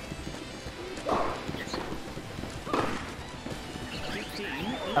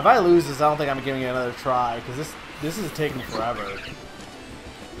 If I lose this, I don't think I'm giving it another try, because this is taking forever.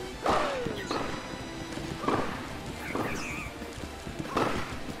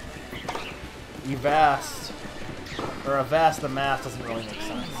 Evast. Or Avast the Mask doesn't really make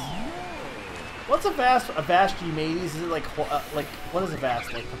sense. What's Avast G-Mateys? Is it like what is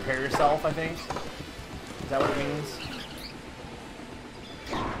Avast? Like prepare yourself, I think? Is that what it means?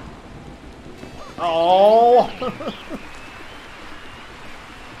 Oh!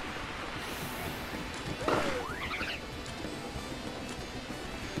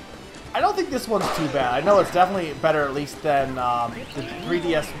 I don't think this one's too bad. I know it's definitely better at least than the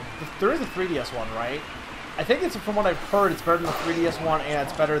 3DS. There is a 3DS one, right? I think it's, from what I've heard, it's better than the 3DS one, and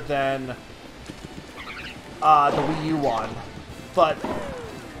it's better than the Wii U one. But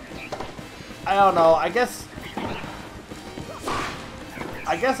I don't know. I guess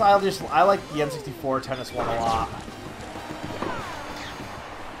I like the N64 tennis one a lot.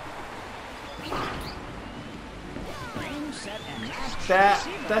 Game, set, and match.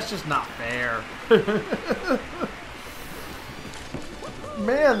 That's just not fair.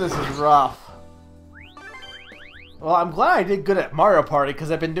 Man, this is rough. Well, I'm glad I did good at Mario Party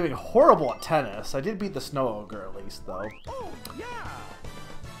because I've been doing horrible at tennis. I did beat the Snow Ogre at least, though. Oh, yeah.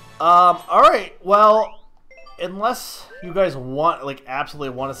 Alright, well, unless you guys want, like,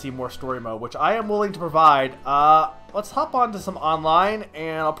 absolutely want to see more story mode, which I am willing to provide, let's hop on to some online,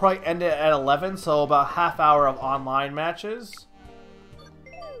 and I'll probably end it at 11, so about a half hour of online matches.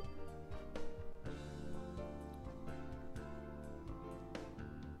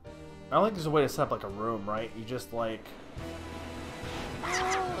 I don't think there's a way to set up, like, a room, right? You just, like...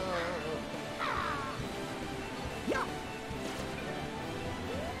 Yeah.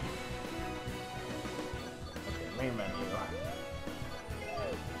 Okay, main menu.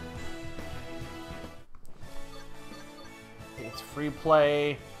 It's free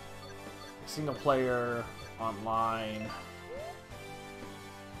play, single player, online.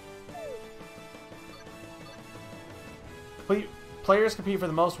 Players compete for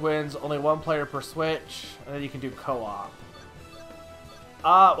the most wins, only one player per switch, and then you can do co-op.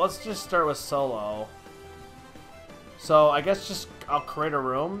 Let's just start with solo. So I guess I'll create a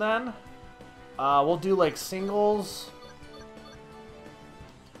room then. We'll do like singles.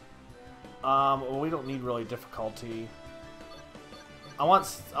 Well, we don't need really difficulty.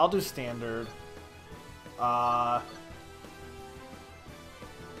 I'll do standard.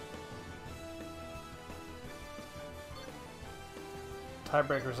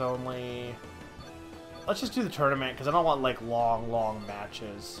 Tiebreakers only. Let's just do the tournament because I don't want like long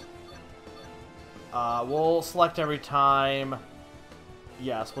matches. We'll select every time.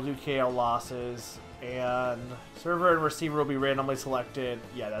 Yes, we'll do KO losses. And server and receiver will be randomly selected.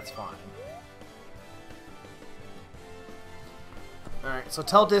 Yeah, that's fine. Alright, so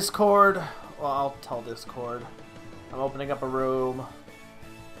tell Discord. Well, I'll tell Discord. I'm opening up a room.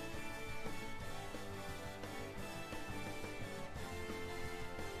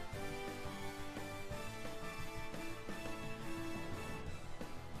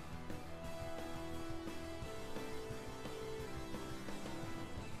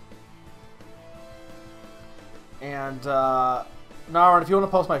 And, Narwhal, if you want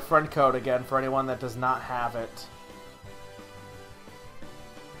to post my friend code again for anyone that does not have it.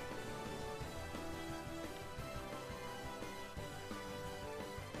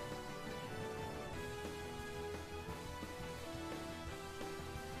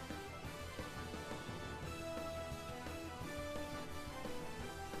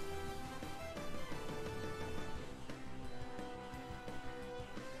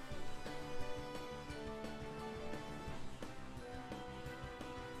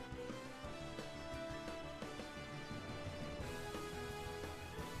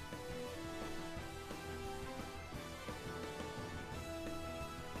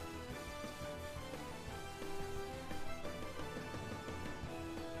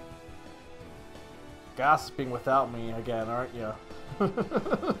 Gossiping without me again, aren't you? I'm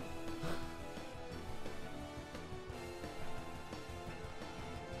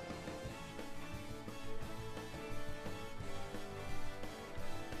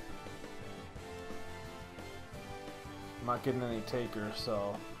not getting any takers,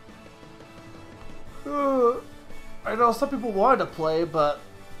 so... I know some people wanted to play, but...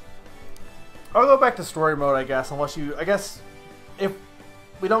 I'll go back to story mode, I guess, unless you... I guess, if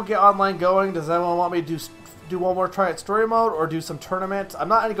we don't get online going, does anyone want me to do one more try at story mode, or do some tournament? I'm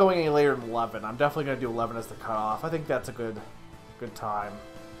not going any later than 11. I'm definitely going to do 11 as the cutoff. I think that's a good time.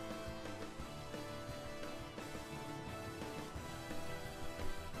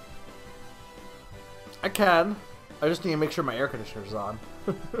 I can. I just need to make sure my air conditioner's on.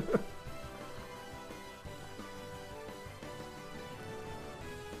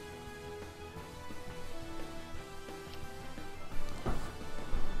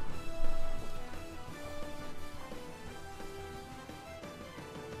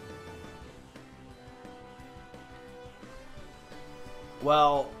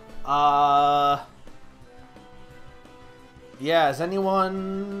 Well, yeah, is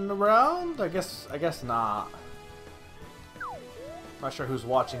anyone around? I guess not. Not sure who's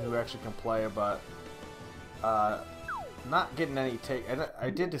watching who actually can play, but not getting any take. I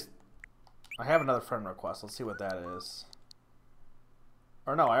have another friend request. Let's see what that is.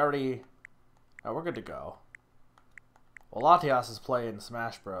 Or no, oh, we're good to go. Well, Latias is playing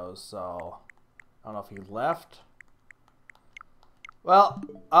Smash Bros, so I don't know if he left. Well,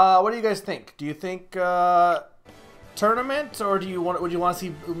 what do you guys think? Do you think tournament, or would you want to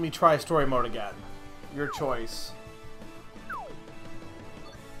see me try story mode again? Your choice.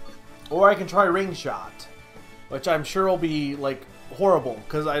 Or I can try ring shot, which I'm sure will be like horrible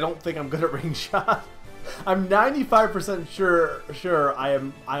because I don't think I'm good at ring shot. I'm 95% sure I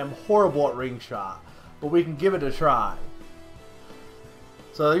am horrible at ring shot, but we can give it a try.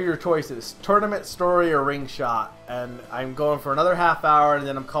 So those are your choices: tournament, story, or ring shot. And I'm going for another half hour, and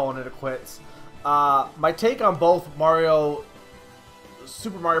then I'm calling it a quits. My take on both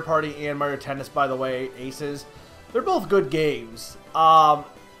Super Mario Party and Mario Tennis, by the way, Aces, they're both good games.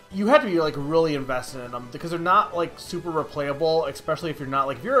 You have to be like really invested in them because they're not like super replayable, especially if you're not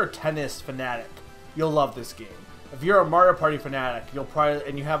like, if you're a tennis fanatic, you'll love this game. If you're a Mario Party fanatic, you'll probably,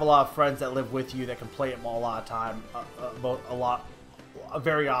 and you have a lot of friends that live with you that can play it a lot of time,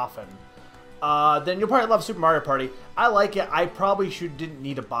 very often, then you'll probably love Super Mario Party. I like it. I probably didn't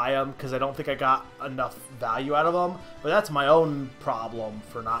need to buy them because I don't think I got enough value out of them, but that's my own problem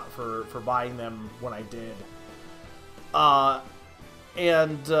for buying them when I did.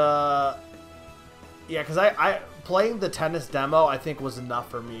 Yeah, because I playing the tennis demo, I think, was enough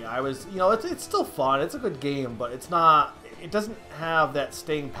for me. I was, you know, it's still fun. It's a good game, but it doesn't have that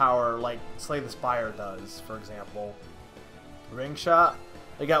staying power like Slay the Spire does, for example. Ring shot.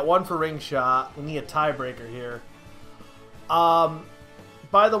 They got one for ring shot. We need a tiebreaker here.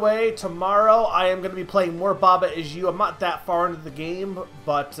 By the way, tomorrow I am going to be playing more Baba Is You. I'm not that far into the game,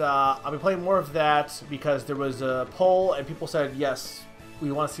 but I'll be playing more of that because there was a poll and people said, yes,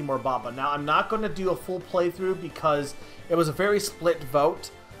 we want to see more Baba. Now, I'm not going to do a full playthrough because it was a very split vote.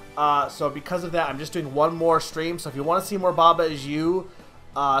 So because of that, I'm just doing one more stream. So if you want to see more Baba Is You,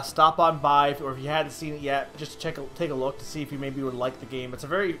 stop on by, or if you hadn't seen it yet, just take a look to see if you maybe would like the game. It's a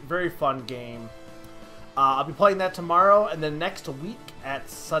very, very fun game. I'll be playing that tomorrow, and then next week at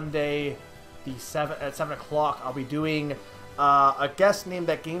Sunday, at 7 o'clock, I'll be doing a guest Name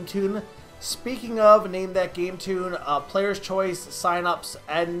That Game Tune. Speaking of Name That Game Tune, Player's Choice sign-ups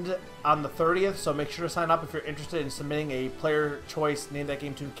end on the 30th, so make sure to sign up if you're interested in submitting a Player Choice Name That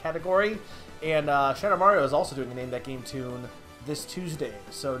Game Tune category. And Shadow Mario is also doing a Name That Game Tune this Tuesday,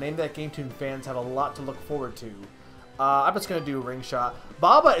 so Name That Game Tune fans have a lot to look forward to. I'm just gonna do Ring Shot.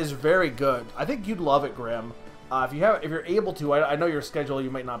 Baba is very good. I think you'd love it, Grim. If you're able to, I know your schedule,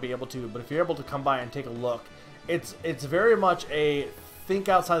 you might not be able to, but if you're able to come by and take a look, it's very much a think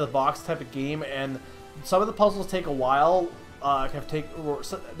outside the box type of game, and some of the puzzles take a while.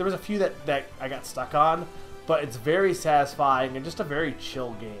 There was a few that I got stuck on, but it's very satisfying and just a very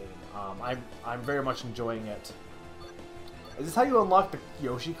chill game. I'm very much enjoying it. Is this how you unlock the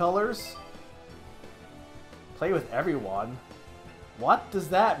Yoshi colors? Play with everyone? What does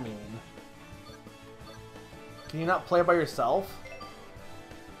that mean? Can you not play by yourself?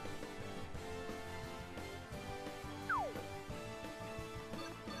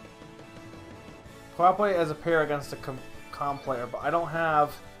 Cooperate as a pair against a comp player, but I don't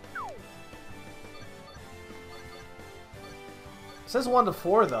have... It says 1 to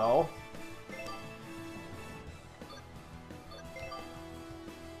 4 though.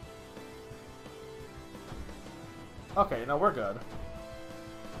 Okay, no, we're good.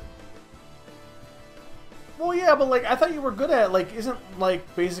 Well, yeah, but, like, I thought you were good at, like, isn't, like,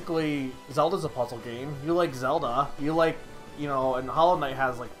 basically Zelda's a puzzle game. You like Zelda. You like, you know, and Hollow Knight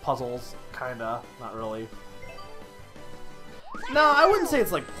has, like, puzzles, kinda. Not really. No, I wouldn't say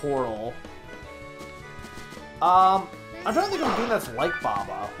it's like Portal. I'm trying to think of a game that's like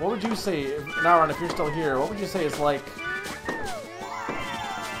Baba. What would you say, Naron, if you're still here, what would you say is, like,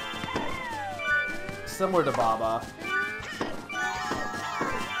 similar to Baba?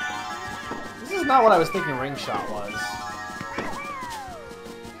 This is not what I was thinking Ring Shot was.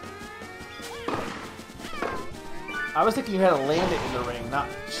 I was thinking you had to land it in the ring, not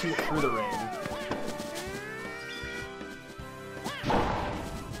shoot through the ring.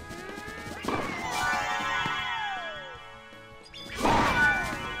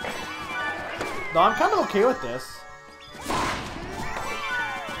 No, I'm kind of okay with this.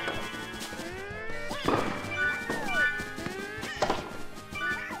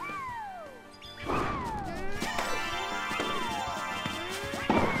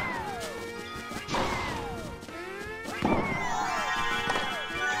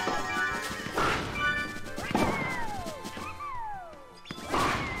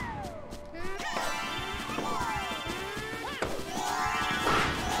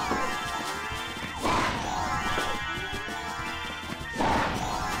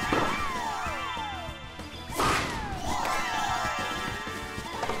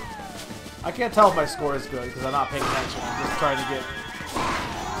 I can't tell if my score is good because I'm not paying attention. I'm just trying to get...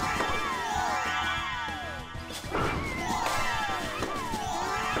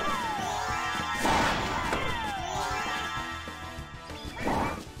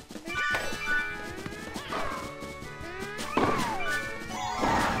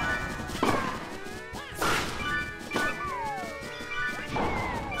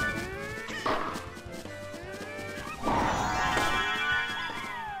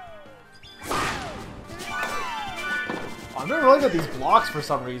 I'm doing really good at these blocks for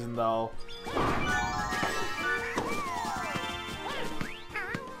some reason, though.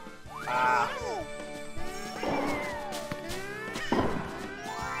 Ah.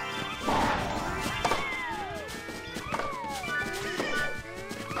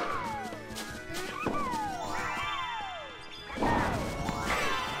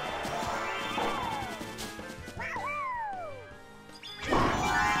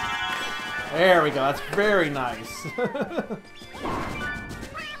 There we go, that's very nice.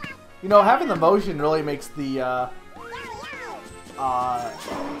 You know, having the motion really makes the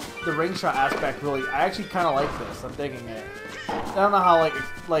ring shot aspect really... I actually kind of like this, I'm digging it. I don't know how, like,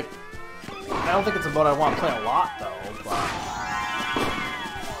 I don't think it's a mode I want to play a lot, though, but...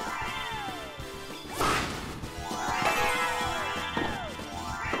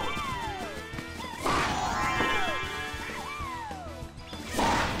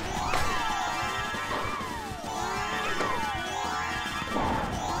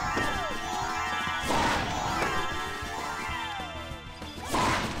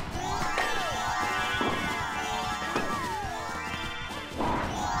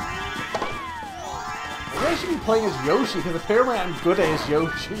 I should be playing as Yoshi, because apparently I'm good as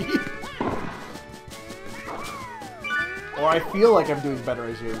Yoshi. Or I feel like I'm doing better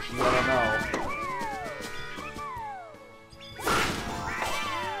as Yoshi, I don't know.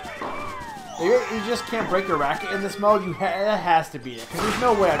 You just can't break your racket in this mode? That has to be it, because there's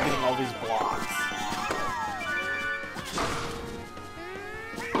no way I'm getting all these blocks.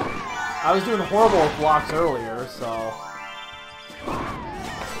 I was doing horrible with blocks earlier, so...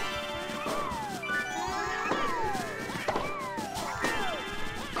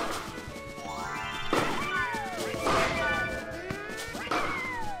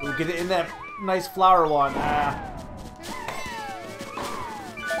 Get it in that nice flower one. Ah.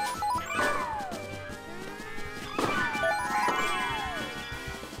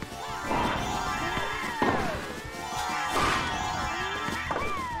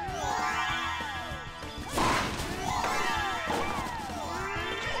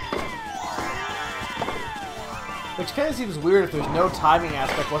 Which kind of seems weird if there's no timing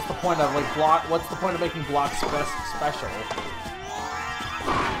aspect. What's the point of like block? What's the point of making blocks special?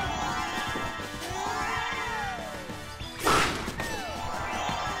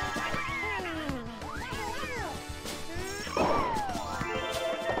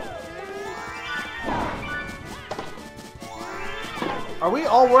 Are we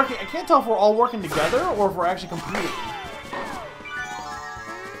all working? I can't tell if we're all working together or if we're actually competing.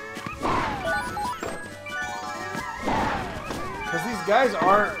 Because these guys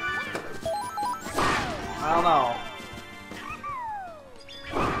aren't... I don't know.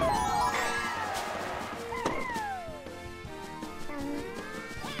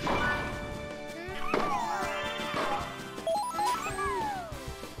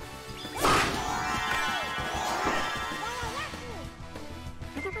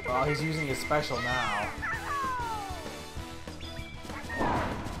 Oh, he's using his special now.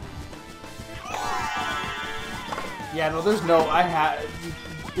 Yeah, no, there's no,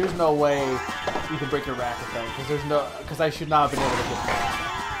 there's no way you can break your racket thing, because I should not have been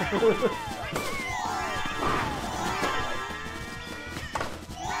able to get that.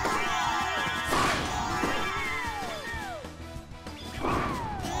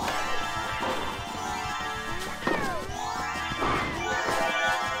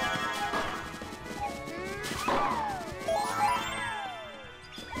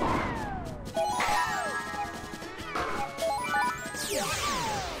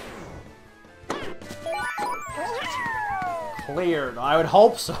 Cleared. I would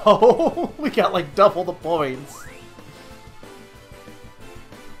hope so. We got like double the points.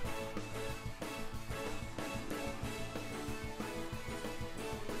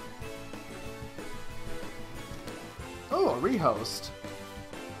 Oh, a rehost.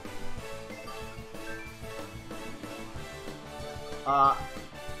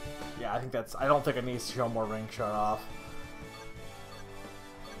 Yeah, I think that's... I don't think it needs to show more ring shut off.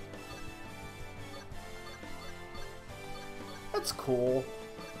 That's cool.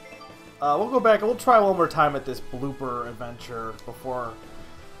 We'll go back and we'll try one more time at this blooper adventure before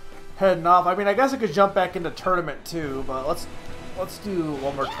heading off. I mean, I guess I could jump back into tournament too, but let's do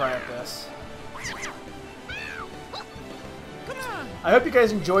one more try at this. I hope you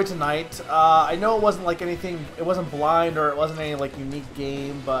guys enjoyed tonight. I know it wasn't like anything, it wasn't blind or it wasn't any like unique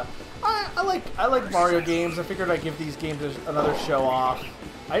game, but I like Mario games. I figured I'd give these games another show off.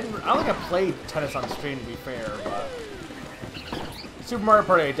 I don't think I played tennis on stream, to be fair, but Super Mario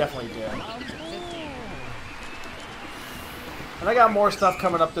Party I definitely did. And I got more stuff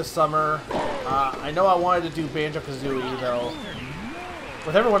coming up this summer. I know I wanted to do Banjo-Kazooie though.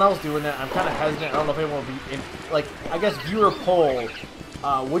 With everyone else doing it, I'm kind of hesitant. I don't know if anyone will be in, like, I guess viewer poll.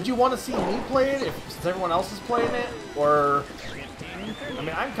 Would you want to see me play it since everyone else is playing it? Or, I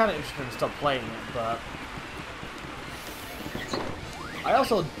mean, I'm kind of interested in still playing it, but I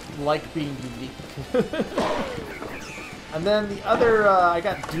also like being unique. And then the other, I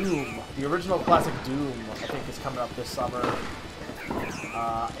got Doom. The original classic Doom, I think, is coming up this summer.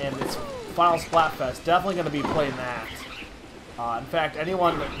 And it's Final Splatfest. Definitely going to be playing that. In fact,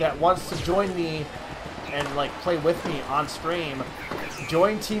 anyone that wants to join me and like play with me on stream,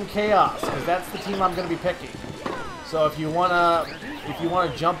 join Team Chaos, because that's the team I'm going to be picking. So if you wanna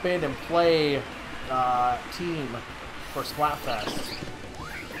jump in and play team for Splatfest,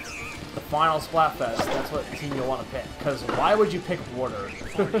 the final Splatfest, that's what team you'll want to pick. Because why would you pick Water?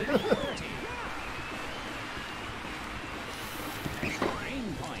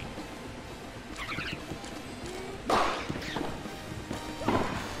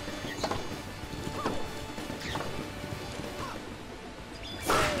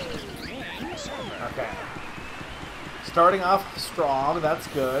 Okay. Starting off strong, that's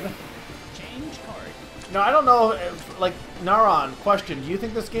good. Change card. No, I don't know if, like, Naron, question, do you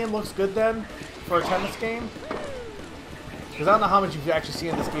think this game looks good then for a tennis game? Because I don't know how much you've actually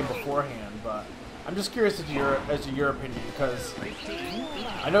seen this game beforehand, but I'm just curious as to your opinion, because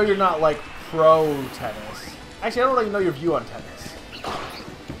I know you're not, like, pro tennis. Actually, I don't really know your view on tennis.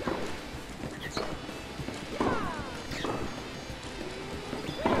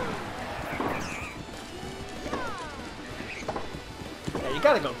 You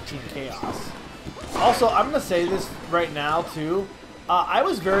gotta go Team Chaos. Also, I'm gonna say this right now too. I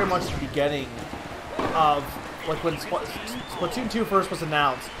was very much at the beginning of like when Splatoon 2 first was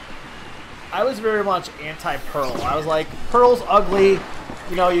announced. I was very much anti-Pearl. I was like, Pearl's ugly.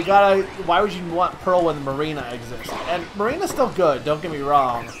 You know, you gotta. Why would you want Pearl when Marina exists? And Marina's still good. Don't get me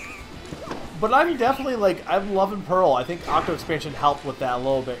wrong. But I'm definitely like, I'm loving Pearl. I think Octo Expansion helped with that a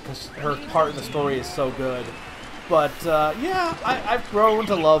little bit because her part in the story is so good. But, yeah, I've grown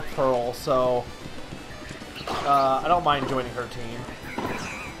to love Pearl, so I don't mind joining her team.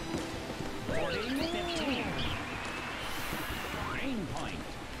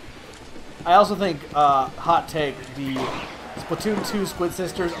 I also think, hot take, the Splatoon 2 Squid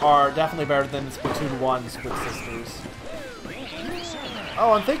Sisters are definitely better than the Splatoon 1 Squid Sisters.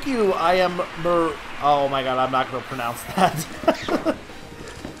 Oh, and thank you, I am oh my god, I'm not going to pronounce that.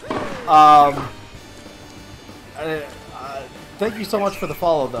 Thank you so much for the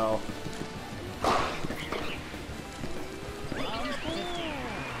follow, though.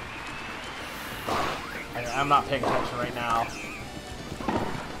 I'm not paying attention right now.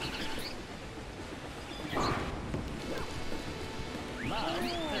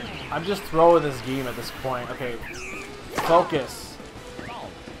 I'm just throwing this game at this point. Okay, focus.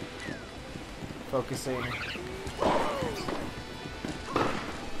 Focusing.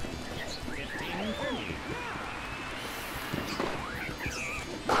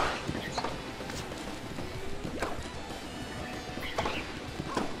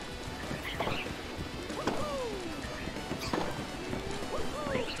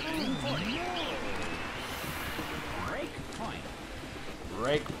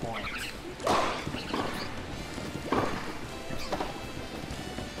 Break point.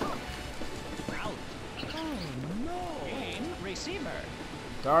 Oh no! Game receiver.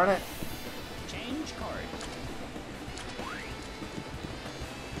 Darn it. Change card.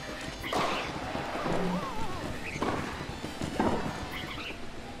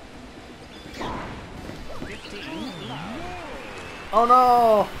 Oh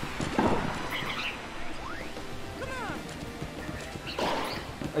no!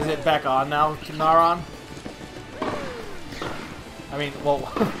 Is it back on now, Naron? I mean,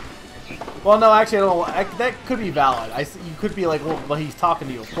 well... well, no, actually, I don't know. That could be valid. You could be like, well, he's talking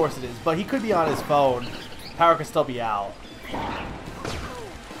to you. Of course it is. But he could be on his phone. Power could still be out.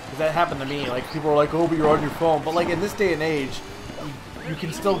 Because that happened to me. Like, people were like, oh, but you're on your phone. But, like, in this day and age, you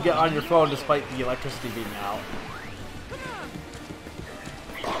can still get on your phone despite the electricity being out.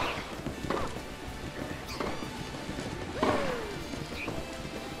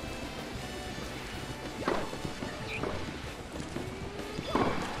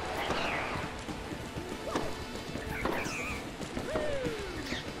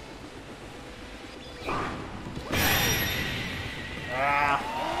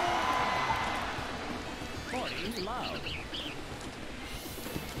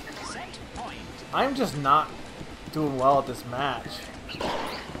 I'm just not doing well at this match.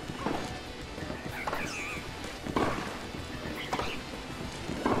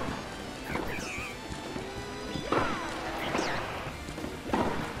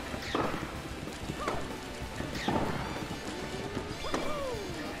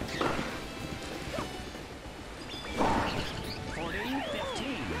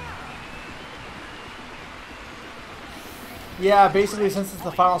 Yeah, basically, since it's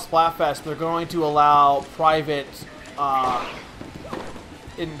the final Splatfest, they're going to allow private,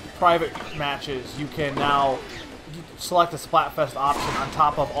 in private matches, you can now select a Splatfest option on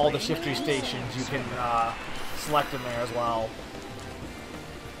top of all the Shiftry stations. You can select in there as well.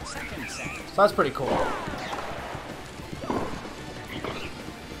 So that's pretty cool.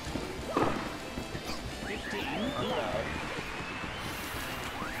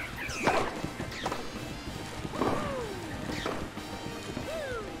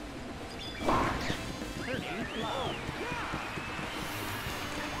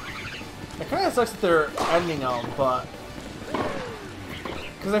 It kind of sucks that they're ending them, but...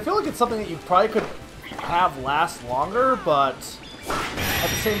 because I feel like it's something that you probably could have last longer, but... at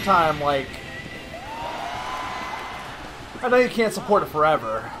the same time, like... I know you can't support it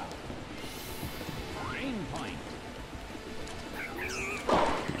forever.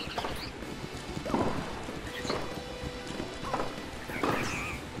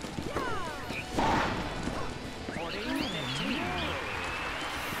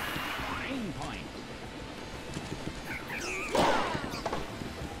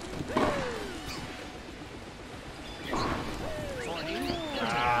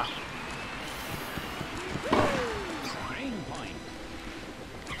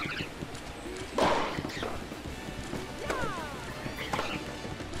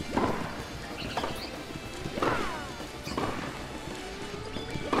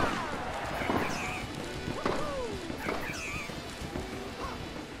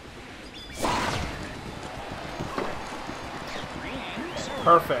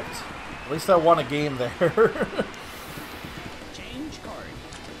 Perfect. At least I won a game there. Change card.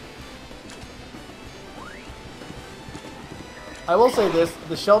 I will say this,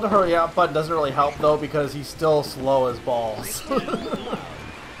 the Shell to hurry out button doesn't really help though because he's still slow as balls.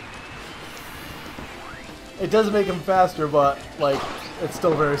 It does make him faster, but like it's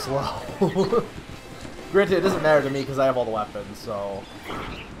still very slow. Granted, it doesn't matter to me because I have all the weapons, so...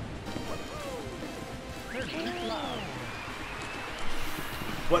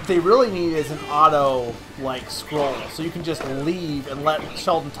 what they really need is an auto, like, scroll. So you can just leave and let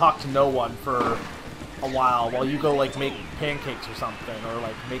Sheldon talk to no one for a while you go, like, make pancakes or something. Or,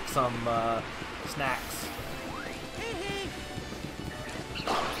 like, make some, snacks.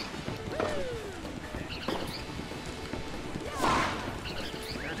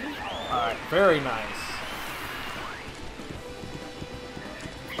 Alright, very nice.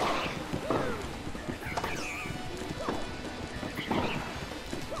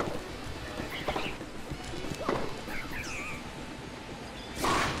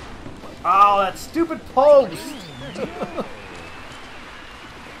 Oh, that stupid post!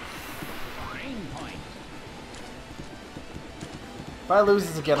 If I lose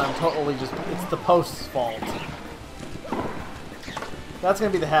this again, I'm totally just... it's the post's fault. That's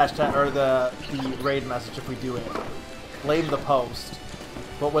gonna be the hashtag, or the raid message if we do it. Blame the post.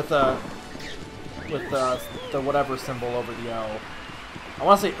 But with the whatever symbol over the O. I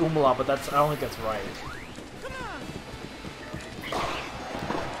want to say umlaut, but I don't think that's right.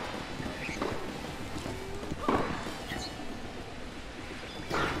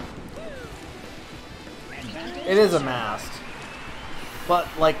 It is a mast. But,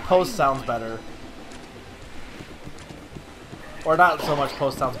 like, post sounds better. Or not so much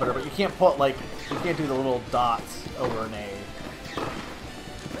post sounds better, but you can't put, like, you can't do the little dots over an A.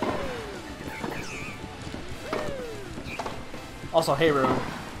 Also, hey, Rune.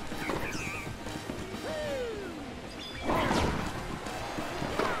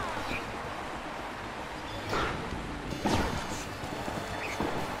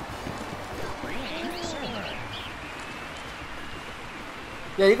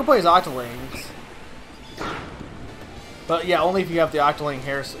 Yeah, you can play as Octolings. But yeah, only if you have the Octoling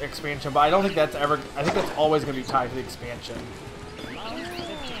hair expansion. But I don't think that's ever... I think that's always going to be tied to the expansion.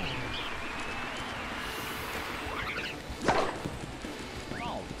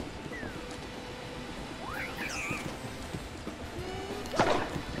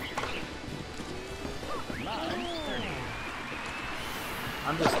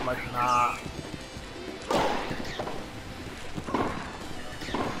 I'm just like, nah.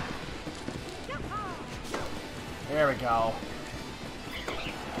 There we go.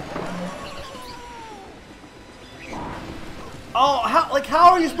 Oh,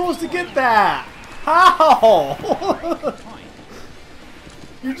 how are you supposed to get that? How?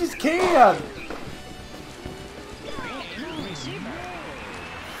 You just can't.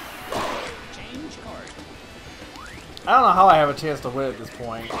 I don't know how I have a chance to win at this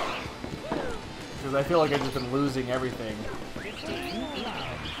point. Because I feel like I've just been losing everything.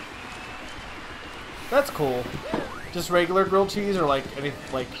 That's cool. Just regular grilled cheese, or like any,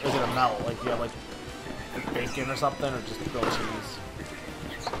 like, is it a melt? Like you have like bacon or something, or just grilled cheese?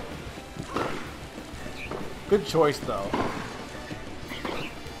 Good choice though.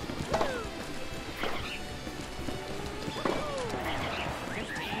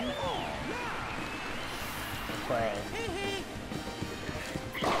 Okay.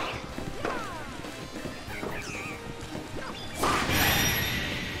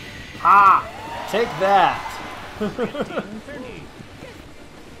 Ha! Take that!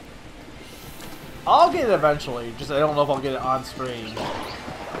 I'll get it eventually, just I don't know if I'll get it on screen.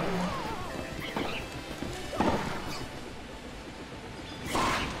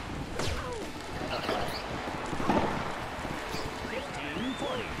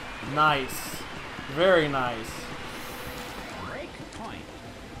 Nice. Very nice.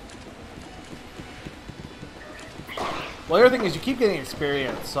 Well, the other thing is you keep getting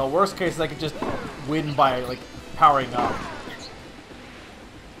experience, so worst case I could just win by, like, powering up.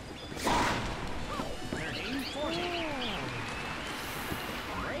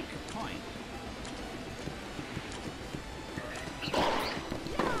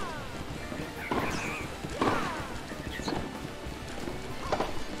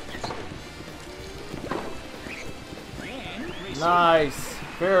 Nice.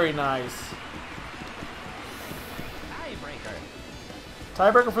 Very nice.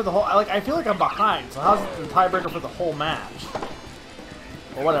 Tiebreaker for the whole... I feel like I'm behind, so how's it the tiebreaker for the whole match?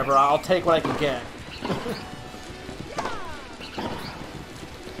 Well, whatever, I'll take what I can get.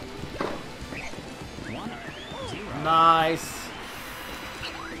 Nice.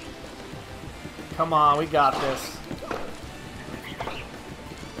 Come on, we got this.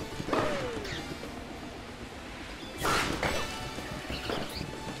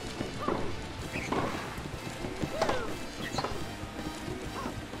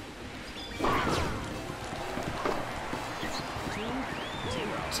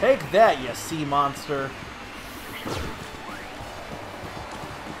 Take that, you sea monster.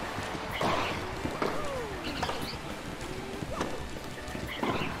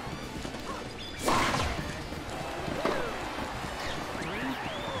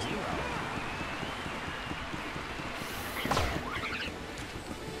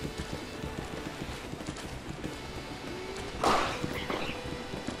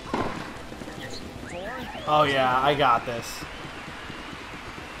 Oh yeah, I got this.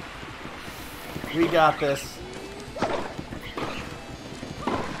 We got this.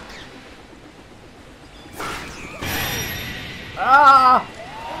 Ah!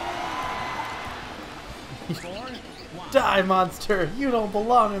 Die, monster! You don't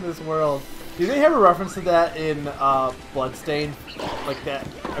belong in this world. Do they have a reference to that in Bloodstained? Like that?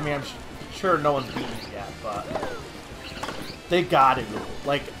 I mean, I'm sure no one's beaten it yet, but they got it.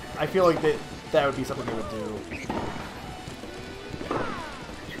 Like, I feel like that would be something they would do.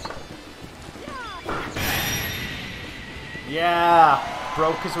 Yeah,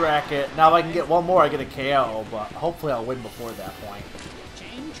 broke his racket. Now if I can get one more, I get a KO, but hopefully I'll win before that point.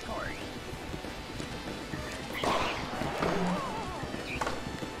 Change card.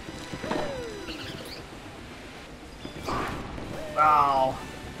 Wow.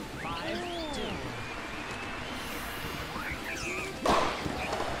 5-2.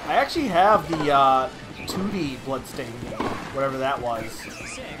 I actually have the 2D Bloodstained game, whatever that was,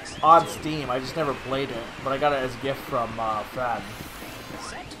 6. on Steam. I just never played it, but I got it as a gift from Fred.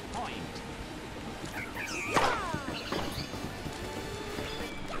 Set point.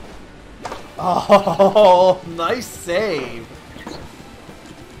 Oh, nice save.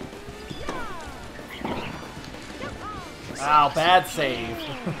 Wow, bad save.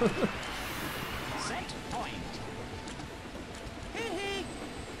 Set point.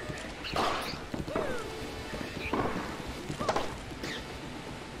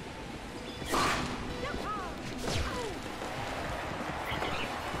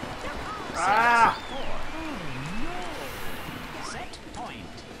 Ah! Set point.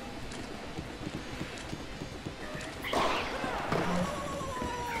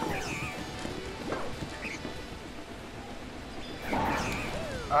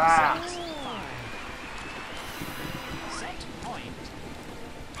 Ah! Set point.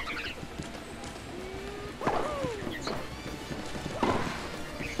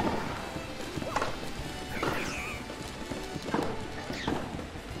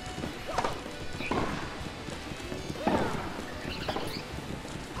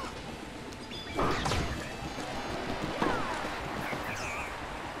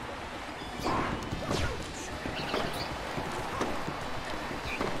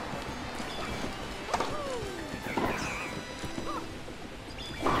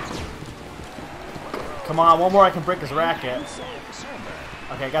 Come on, one more I can break his racket.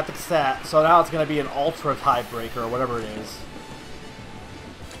 Okay, I got the cassette, so now it's going to be an ultra tiebreaker or whatever it is.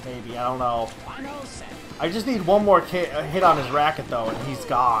 Maybe, I don't know. Final set. I just need one more hit on his racket though, and he's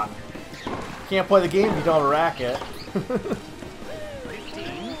gone. Can't play the game if you don't have a racket.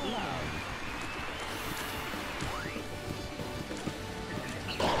 15 love.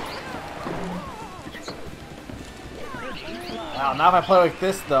 Wow, now if I play like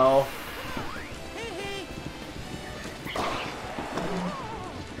this though.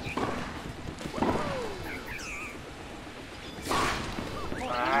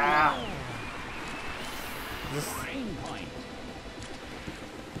 Ah. This, Brain point.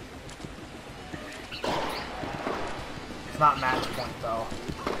 it's not match point though.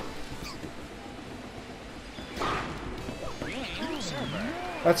 Game server.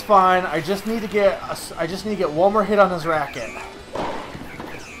 That's fine. I just need to get one more hit on his racket.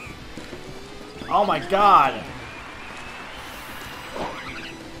 Oh my god.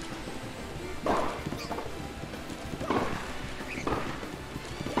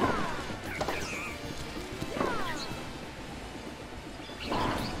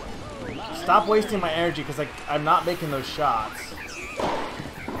 Stop wasting my energy because I'm not making those shots.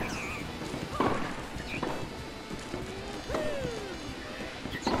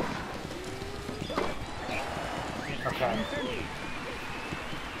 Okay.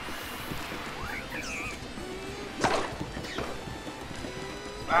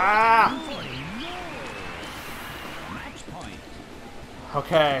 Ah! Match point.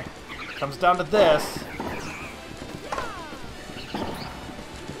 Okay. Comes down to this.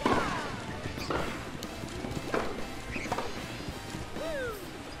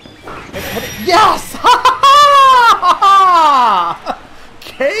 Yes!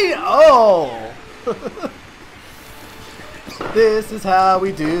 KO! This is how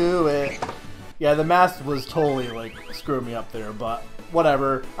we do it. Yeah, the math was totally like screwing me up there, but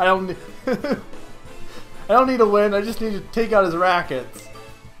whatever. I don't I don't need to win. I just need to take out his rackets.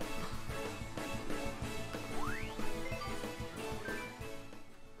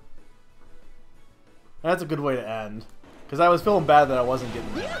 That's a good way to end. Because I was feeling bad that I wasn't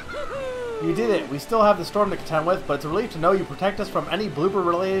getting that. You did it. We still have the storm to contend with, but it's a relief to know you protect us from any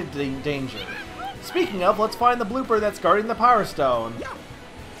blooper-related danger. Speaking of, let's find the blooper that's guarding the Power Stone.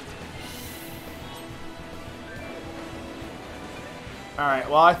 Alright,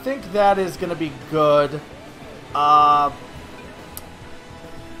 well I think that is going to be good. I'm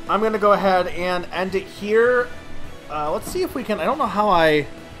going to go ahead and end it here. Let's see if we can... I don't know how it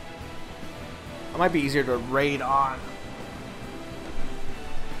might be easier to raid on.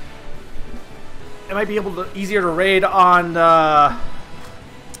 It might be easier to raid on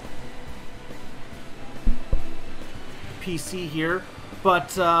PC here.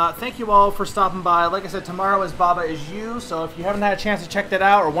 But thank you all for stopping by. Like I said, tomorrow is Baba Is You, so if you haven't had a chance to check that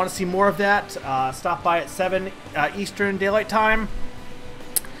out or want to see more of that, stop by at 7 Eastern Daylight Time.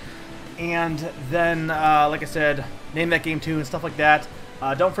 And then, like I said, name that game too and stuff like that.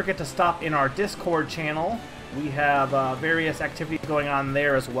 Don't forget to stop in our Discord channel. We have various activities going on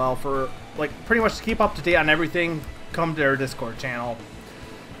there as well for, like, pretty much to keep up to date on everything. Come to our Discord channel.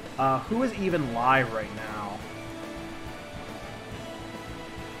 Who is even live right now?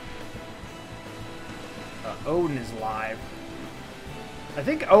 Odin is live. I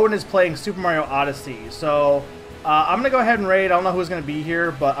think Odin is playing Super Mario Odyssey. So I'm gonna go ahead and raid. I don't know who's gonna be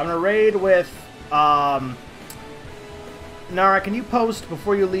here, but I'm gonna raid with Nara, can you post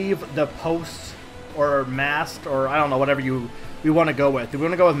before you leave the post or mast or I don't know, whatever we want to go with. Do we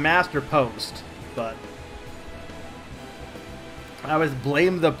want to go with mast or post? But I always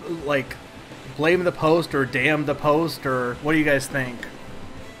blame the post or damn the post, or what do you guys think?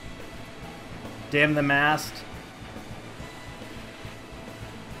 Damn the mast.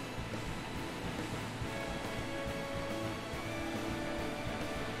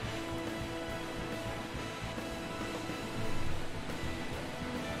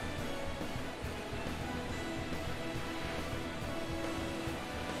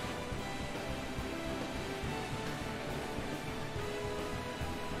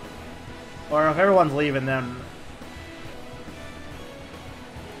 Or if everyone's leaving, then...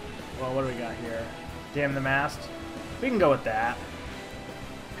 Well, what do we got here? Damn the mast? We can go with that.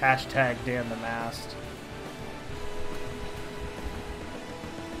 Hashtag damn the mast.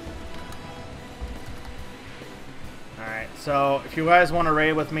 Alright, so if you guys want to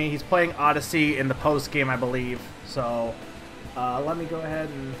raid with me, he's playing Odyssey in the post game, I believe. So, let me go ahead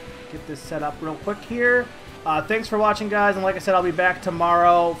and get this set up real quick here. Thanks for watching, guys, and like I said, I'll be back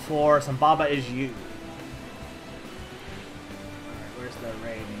tomorrow for some Baba Is You. Alright, where's the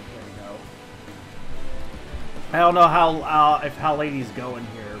rating? There we go. I don't know how Lady's going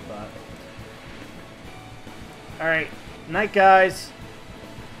here, but... Alright, night, guys.